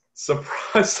is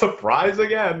surprise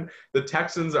again. The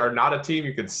Texans are not a team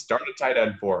you can start a tight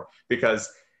end for,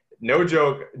 because no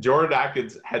joke, Jordan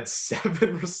Atkins had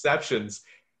 7 receptions,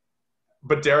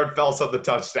 but Darren Fells had the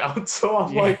touchdown. So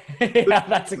I'm yeah,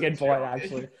 that's a good point,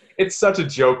 actually. It's such a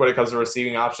joke when it comes to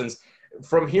receiving options.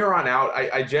 From here on out,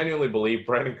 I genuinely believe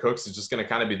Brandon Cooks is just going to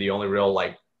kind of be the only real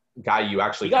guy you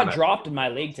actually. He got dropped in my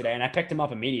league today, and I picked him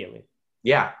up immediately.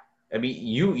 Yeah, I mean,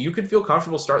 you could feel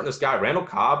comfortable starting this guy. Randall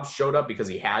Cobb showed up because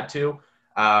he had to.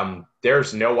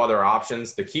 There's no other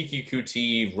options. The Kiki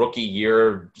Kuti rookie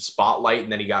year spotlight,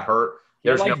 and then he got hurt.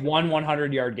 There's one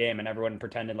 100-yard game, and everyone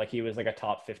pretended like he was a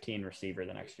top 15 receiver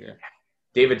the next year.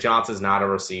 David Johnson's not a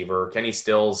receiver. Kenny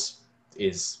Stills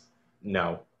is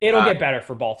no. It'll get better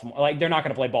for Baltimore. They're not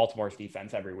going to play Baltimore's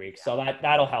defense every week, so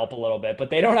that'll help a little bit. But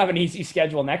they don't have an easy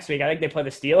schedule next week. I think they play the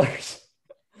Steelers.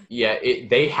 Yeah,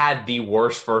 they had the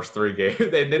worst first 3 games.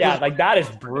 That is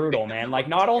brutal, man.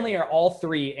 Not only are all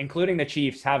 3, including the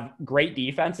Chiefs, have great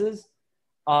defenses,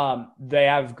 they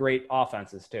have great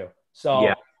offenses too.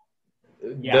 So,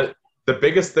 yeah. The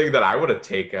biggest thing that I would have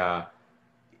taken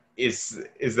is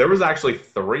there was actually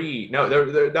 3.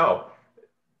 No.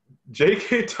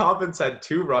 J.K. Dobbins had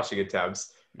 2 rushing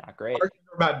attempts. Not great. Mark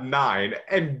had 9,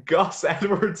 and Gus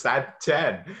Edwards had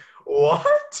 10.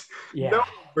 What? Yeah. No one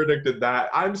predicted that.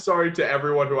 I'm sorry to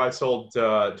everyone who I told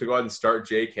to go ahead and start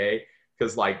J.K.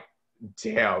 because,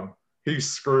 damn, he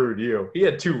screwed you. He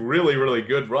had 2 really, really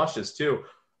good rushes too,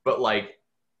 but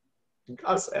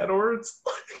Gus Edwards.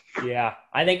 Yeah,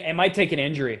 I think it might take an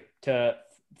injury for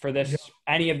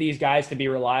any of these guys to be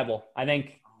reliable. I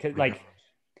think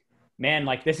man,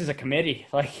 this is a committee.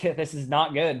 This is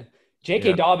not good.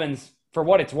 J.K. Dobbins, for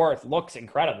what it's worth, looks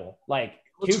incredible.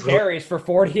 2 carries for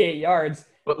 48 yards.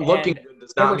 But looking And good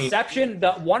does the not mean reception,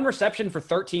 the one reception for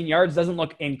 13 yards doesn't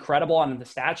look incredible on the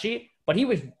stat sheet, but he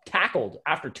was tackled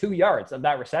after 2 yards of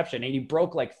that reception, and he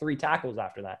broke like 3 tackles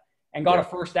after that and got a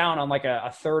first down on like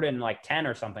a third and like 10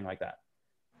 or something like that.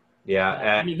 Yeah.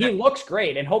 I mean, he looks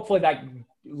great, and hopefully that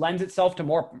lends itself to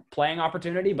more playing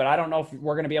opportunity, but I don't know if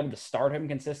we're going to be able to start him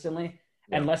consistently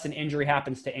unless an injury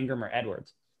happens to Ingram or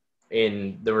Edwards.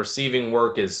 In the receiving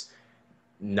work is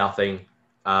nothing.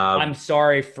 I'm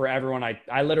sorry for everyone.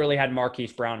 I literally had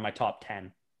Marquise Brown in my top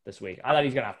 10 this week. I thought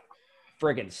he's going to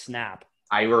friggin' snap.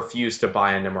 I refuse to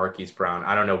buy into Marquise Brown.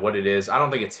 I don't know what it is. I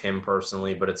don't think it's him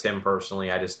personally, but it's him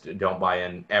personally. I just don't buy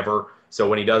in ever. So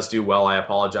when he does do well, I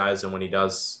apologize, and when he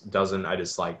doesn't, I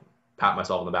just like pat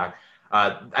myself on the back.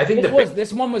 I think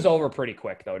this one was over pretty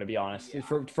quick, though, to be honest,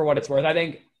 for what it's worth. I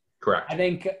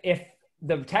think if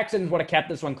the Texans would have kept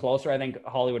this one closer, I think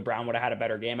Hollywood Brown would have had a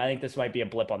better game. I think this might be a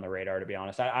blip on the radar, to be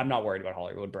honest. I'm not worried about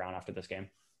Hollywood Brown after this game.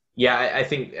 Yeah, I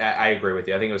think I agree with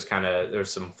you. I think it was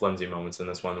there's some flimsy moments in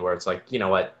this one where it's like, you know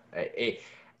what,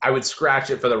 I would scratch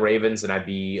it for the Ravens, and I'd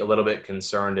be a little bit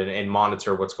concerned and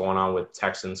monitor what's going on with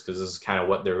Texans, because this is kind of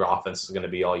what their offense is going to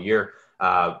be all year.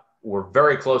 We're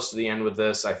very close to the end with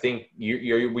this. I think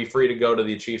we free to go to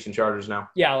the Chiefs and Chargers now.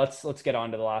 Yeah, let's get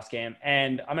on to the last game.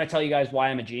 And I'm going to tell you guys why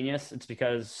I'm a genius. It's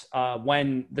because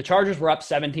when the Chargers were up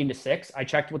 17-6, I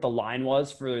checked what the line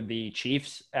was for the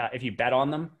Chiefs if you bet on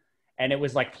them, and it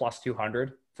was like plus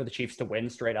 200 for the Chiefs to win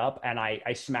straight up. And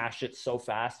I smashed it so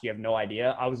fast, you have no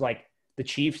idea. I was like, the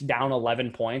Chiefs down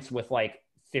 11 points with like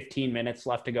 15 minutes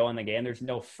left to go in the game. There's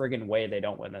no friggin' way they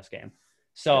don't win this game.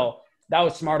 So that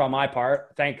was smart on my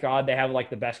part. Thank God they have like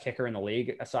the best kicker in the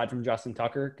league aside from Justin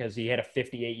Tucker, because he had a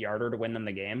 58-yarder to win them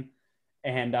the game.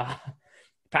 And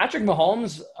Patrick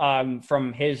Mahomes,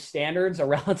 from his standards, a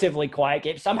relatively quiet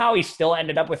game. Somehow he still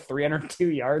ended up with 302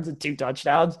 yards and 2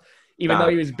 touchdowns, even though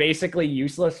he was basically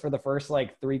useless for the first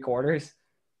like 3 quarters.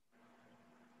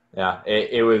 Yeah,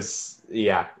 it was.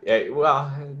 Yeah,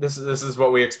 well, this is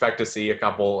what we expect to see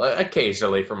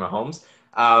occasionally from Mahomes.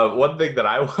 One thing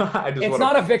that it's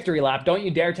not a victory lap. Don't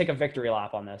you dare take a victory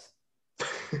lap on this.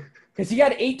 Because he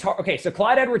had 8 okay, so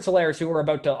Clyde Edwards-Helaire, who we're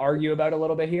about to argue about a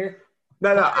little bit here.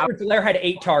 Edwards-Helaire had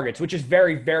 8 targets, which is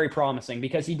very, very promising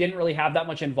because he didn't really have that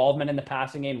much involvement in the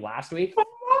passing game last week. Come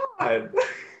on.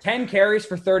 10 carries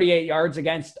for 38 yards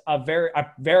against a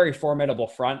very formidable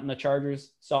front in the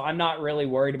Chargers. So I'm not really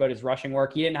worried about his rushing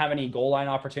work. He didn't have any goal line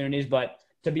opportunities, but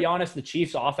to be honest, the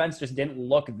Chiefs offense just didn't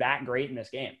look that great in this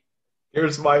game.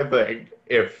 Here's my thing.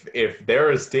 If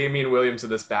there is Damian Williams in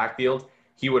this backfield,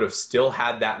 he would have still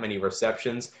had that many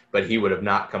receptions, but he would have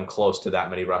not come close to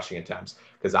that many rushing attempts,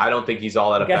 because I don't think he's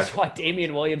all that effective. Guess what?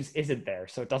 Damian Williams isn't there,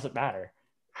 so it doesn't matter.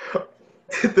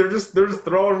 They're just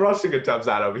throwing rushing attempts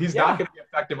at him. He's not going to be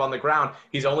effective on the ground.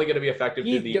 He's only going to be effective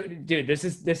dude.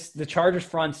 The Chargers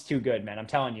front's too good, man. I'm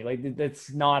telling you, like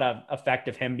it's not a effect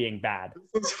of him being bad.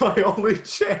 This is my only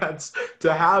chance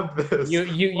to have this.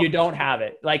 You don't have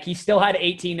it. Like he still had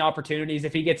 18 opportunities.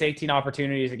 If he gets 18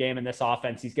 opportunities a game in this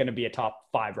offense, he's going to be a top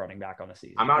 5 running back on the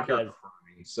season. I'm out here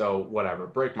crying, so whatever.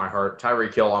 Break my heart.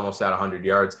 Tyreek Hill almost had 100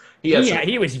 yards.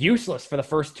 He was useless for the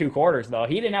first 2 quarters, though.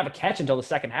 He didn't have a catch until the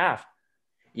second half.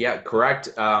 Yeah, correct.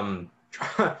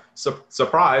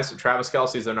 Surprise, Travis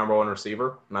Kelce's their number 1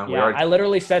 receiver. I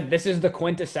literally said this is the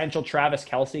quintessential Travis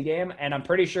Kelce game, and I'm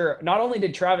pretty sure not only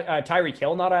did Tyreek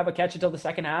Hill not have a catch until the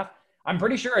second half, I'm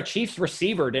pretty sure a Chiefs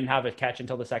receiver didn't have a catch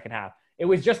until the second half. It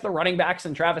was just the running backs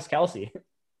and Travis Kelce.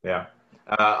 Yeah.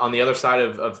 On the other side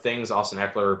of things, Austin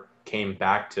Eckler came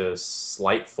back to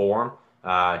slight form.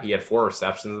 He had 4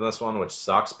 receptions in this one, which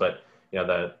sucks, but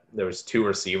there was 2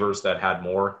 receivers that had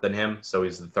more than him, so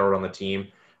he's the 3rd on the team.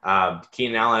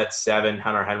 Keenan Allen had 7,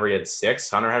 Hunter Henry had 6.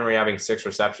 Hunter Henry having 6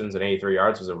 receptions and 83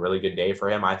 yards was a really good day for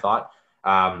him, I thought.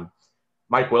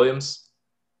 Mike Williams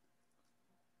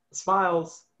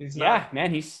smiles. He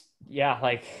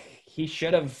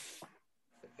should have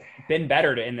been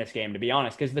better in this game, to be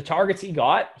honest, because the targets he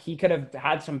got, he could have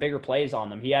had some bigger plays on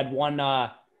them. He had one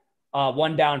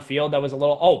downfield that was a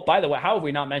little. Oh, by the way, how have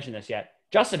we not mentioned this yet?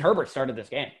 Justin Herbert started this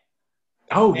game.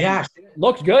 Oh, yeah.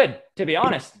 Looked good, to be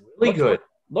honest. Really good.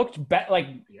 Looked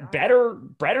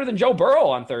better than Joe Burrow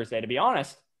on Thursday, to be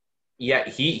honest. Yeah,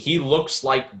 he looks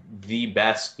like the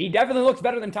best. He definitely looks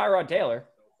better than Tyrod Taylor.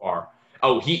 So far.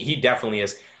 Oh, he definitely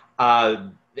is.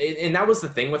 And that was the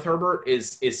thing with Herbert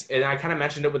is and I kind of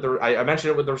mentioned it with I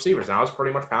mentioned it with the receivers, and I was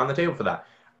pretty much pounding the table for that.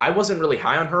 I wasn't really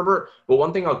high on Herbert, but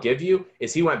one thing I'll give you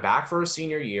is he went back for his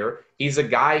senior year. He's a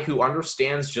guy who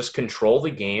understands just control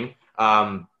the game.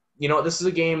 This is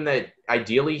a game that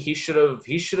ideally he should have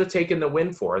taken the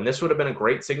win for, and this would have been a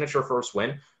great signature first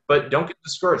win. But don't get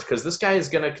discouraged because this guy is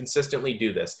going to consistently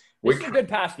do this. This is a good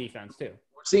pass defense too.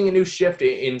 We're seeing a new shift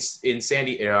in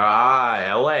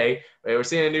LA. We're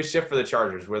seeing a new shift for the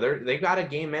Chargers where they've got a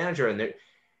game manager and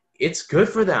it's good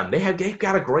for them. They've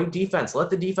got a great defense. Let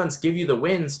the defense give you the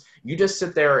wins. You just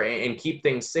sit there and keep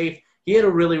things safe. He had a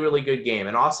really, really good game,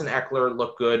 and Austin Ekeler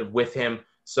looked good with him.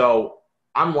 So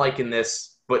I'm liking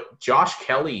this. But Josh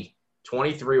Kelly,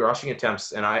 23 rushing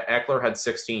attempts, and Ekeler had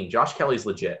 16. Josh Kelly's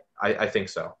legit. I think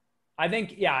so. I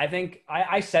think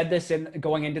I said this in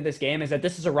going into this game is that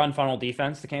this is a run funnel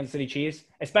defense, the Kansas City Chiefs,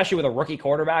 especially with a rookie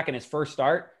quarterback in his first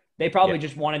start. They probably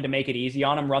just wanted to make it easy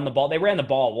on him, run the ball. They ran the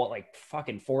ball,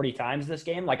 fucking 40 times this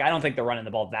game? I don't think they're running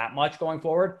the ball that much going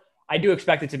forward. I do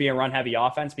expect it to be a run-heavy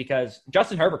offense because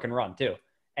Justin Herbert can run too.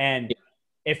 And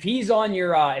if he's on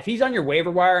your waiver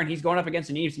wire and he's going up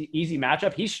against an easy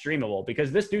matchup, he's streamable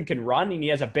because this dude can run and he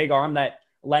has a big arm that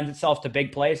lends itself to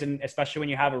big plays, and especially when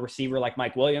you have a receiver like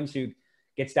Mike Williams who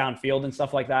gets downfield and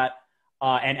stuff like that,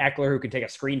 and Ekeler who can take a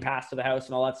screen pass to the house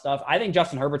and all that stuff. I think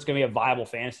Justin Herbert's going to be a viable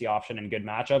fantasy option in good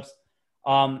matchups.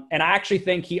 And I actually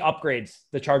think he upgrades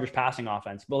the Chargers passing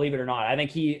offense, believe it or not. I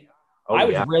think I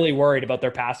was really worried about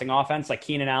their passing offense, like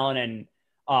Keenan Allen and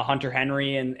Hunter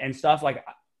Henry and stuff. I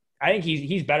think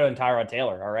he's better than Tyrod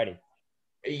Taylor already.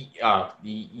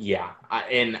 Yeah,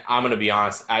 and I'm gonna be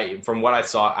honest. From what I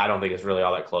saw, I don't think it's really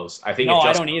all that close. I think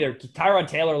I don't either. Tyrod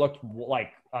Taylor looked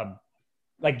like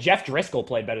Jeff Driscoll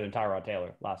played better than Tyrod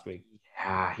Taylor last week.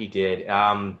 Yeah, he did.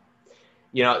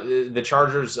 The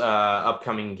Chargers'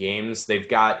 upcoming games, they've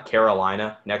got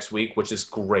Carolina next week, which is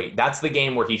great. That's the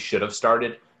game where he should have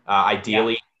started,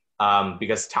 ideally,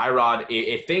 because Tyrod,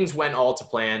 if things went all to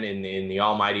plan in the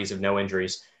almighties of no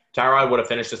injuries, Tyrod would have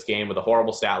finished this game with a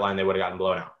horrible stat line. They would have gotten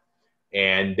blown out.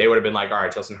 And they would have been like, all right,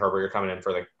 Justin Herbert, you're coming in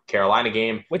for the Carolina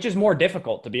game. Which is more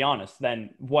difficult, to be honest,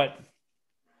 than what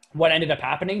ended up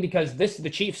happening because the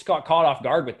Chiefs got caught off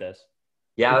guard with this.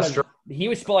 Yeah, that's true.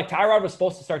 Tyrod was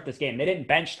supposed to start this game. They didn't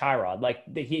bench Tyrod.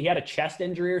 He had a chest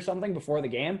injury or something before the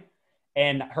game,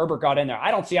 and Herbert got in there.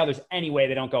 I don't see how there's any way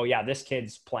they don't go, yeah, this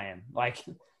kid's playing.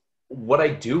 What I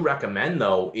do recommend,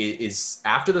 though, is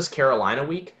after this Carolina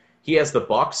week, he has the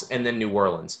Bucs and then New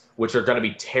Orleans, which are going to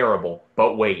be terrible.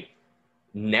 But wait,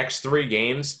 next 3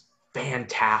 games,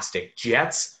 fantastic.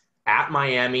 Jets at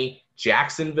Miami,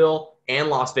 Jacksonville, and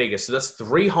Las Vegas. So that's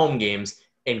 3 home games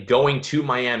and going to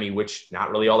Miami, which not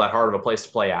really all that hard of a place to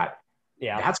play at.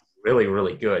 Yeah. That's really,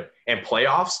 really good. And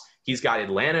playoffs, he's got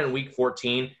Atlanta in week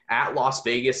 14, at Las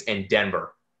Vegas, and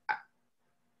Denver.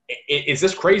 Is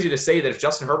this crazy to say that if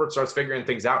Justin Herbert starts figuring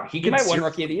things out, he might win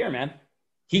Rookie of the Year, man.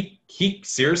 He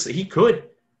seriously, he could.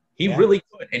 He really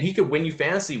could. And he could win you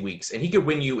fantasy weeks. And he could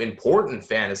win you important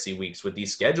fantasy weeks with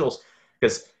these schedules.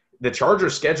 Because the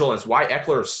Chargers schedule, and it's why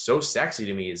Ekeler is so sexy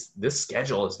to me, is this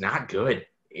schedule is not good.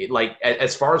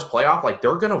 As far as playoff,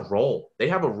 they're going to roll. They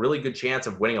have a really good chance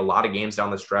of winning a lot of games down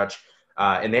the stretch.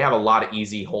 And they have a lot of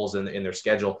easy holes in their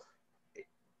schedule.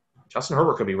 Justin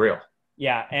Herbert could be real.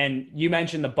 Yeah, and you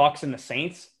mentioned the Bucs and the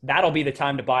Saints. That'll be the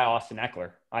time to buy Austin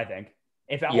Ekeler, I think.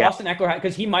 If Austin Ekeler,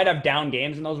 because he might have down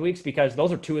games in those weeks because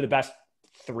those are 2 of the best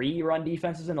 3 run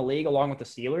defenses in the league, along with the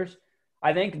Steelers.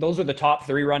 I think those are the top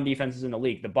 3 run defenses in the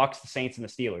league: the Bucs, the Saints, and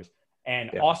the Steelers.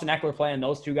 And Austin Ekeler playing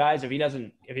those 2 guys, if he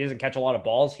doesn't catch a lot of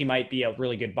balls, he might be a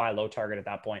really good buy low target at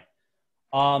that point.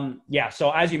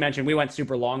 So as you mentioned, we went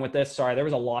super long with this. Sorry, there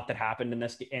was a lot that happened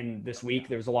in this week.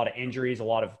 There was a lot of injuries, a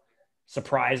lot of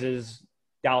surprises.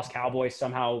 Dallas Cowboys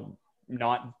somehow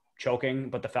not choking,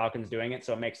 but the Falcons doing it,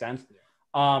 so it makes sense.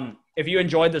 If you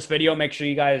enjoyed this video, make sure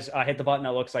you guys hit the button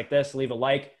that looks like this, leave a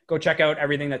like, go check out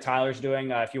everything that Tyler's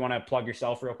doing. If you want to plug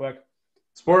yourself real quick.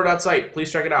 Sporter.site, please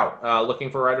check it out. Looking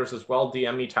for writers as well.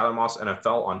 DM me, Tyler Moss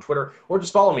NFL on Twitter, or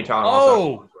just follow me, Tyler Moss.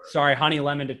 Oh, sorry, Honey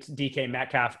Lemon to DK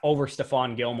Metcalf over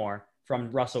Stephon Gilmore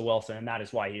from Russell Wilson, and that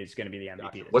is why he is going to be the MVP.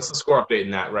 Gotcha. What's the score update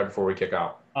in that right before we kick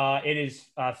out? It is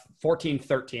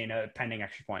 14-13, pending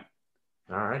extra point.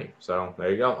 All righty. So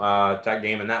there you go. Tag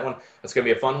game in that one. That's going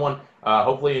to be a fun one.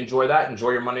 Hopefully you enjoy that.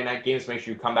 Enjoy your Monday night games. Make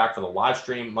sure you come back for the live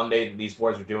stream Monday. These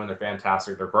boys are doing. They're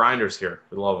fantastic. They're grinders here.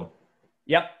 We love them.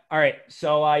 Yep. All right.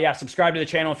 So, subscribe to the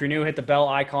channel if you're new. Hit the bell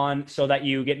icon so that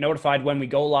you get notified when we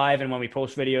go live and when we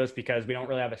post videos, because we don't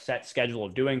really have a set schedule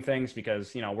of doing things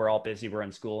because, we're all busy. We're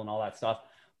in school and all that stuff.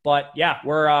 But, yeah,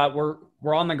 we're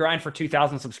on the grind for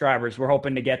 2,000 subscribers. We're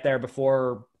hoping to get there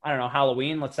before,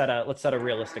 Halloween. Let's set a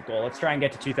realistic goal. Let's try and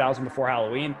get to 2,000 before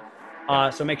Halloween.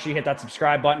 So make sure you hit that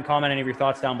subscribe button, comment any of your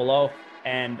thoughts down below,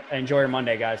 and enjoy your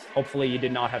Monday, guys. Hopefully you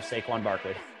did not have Saquon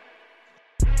Barkley.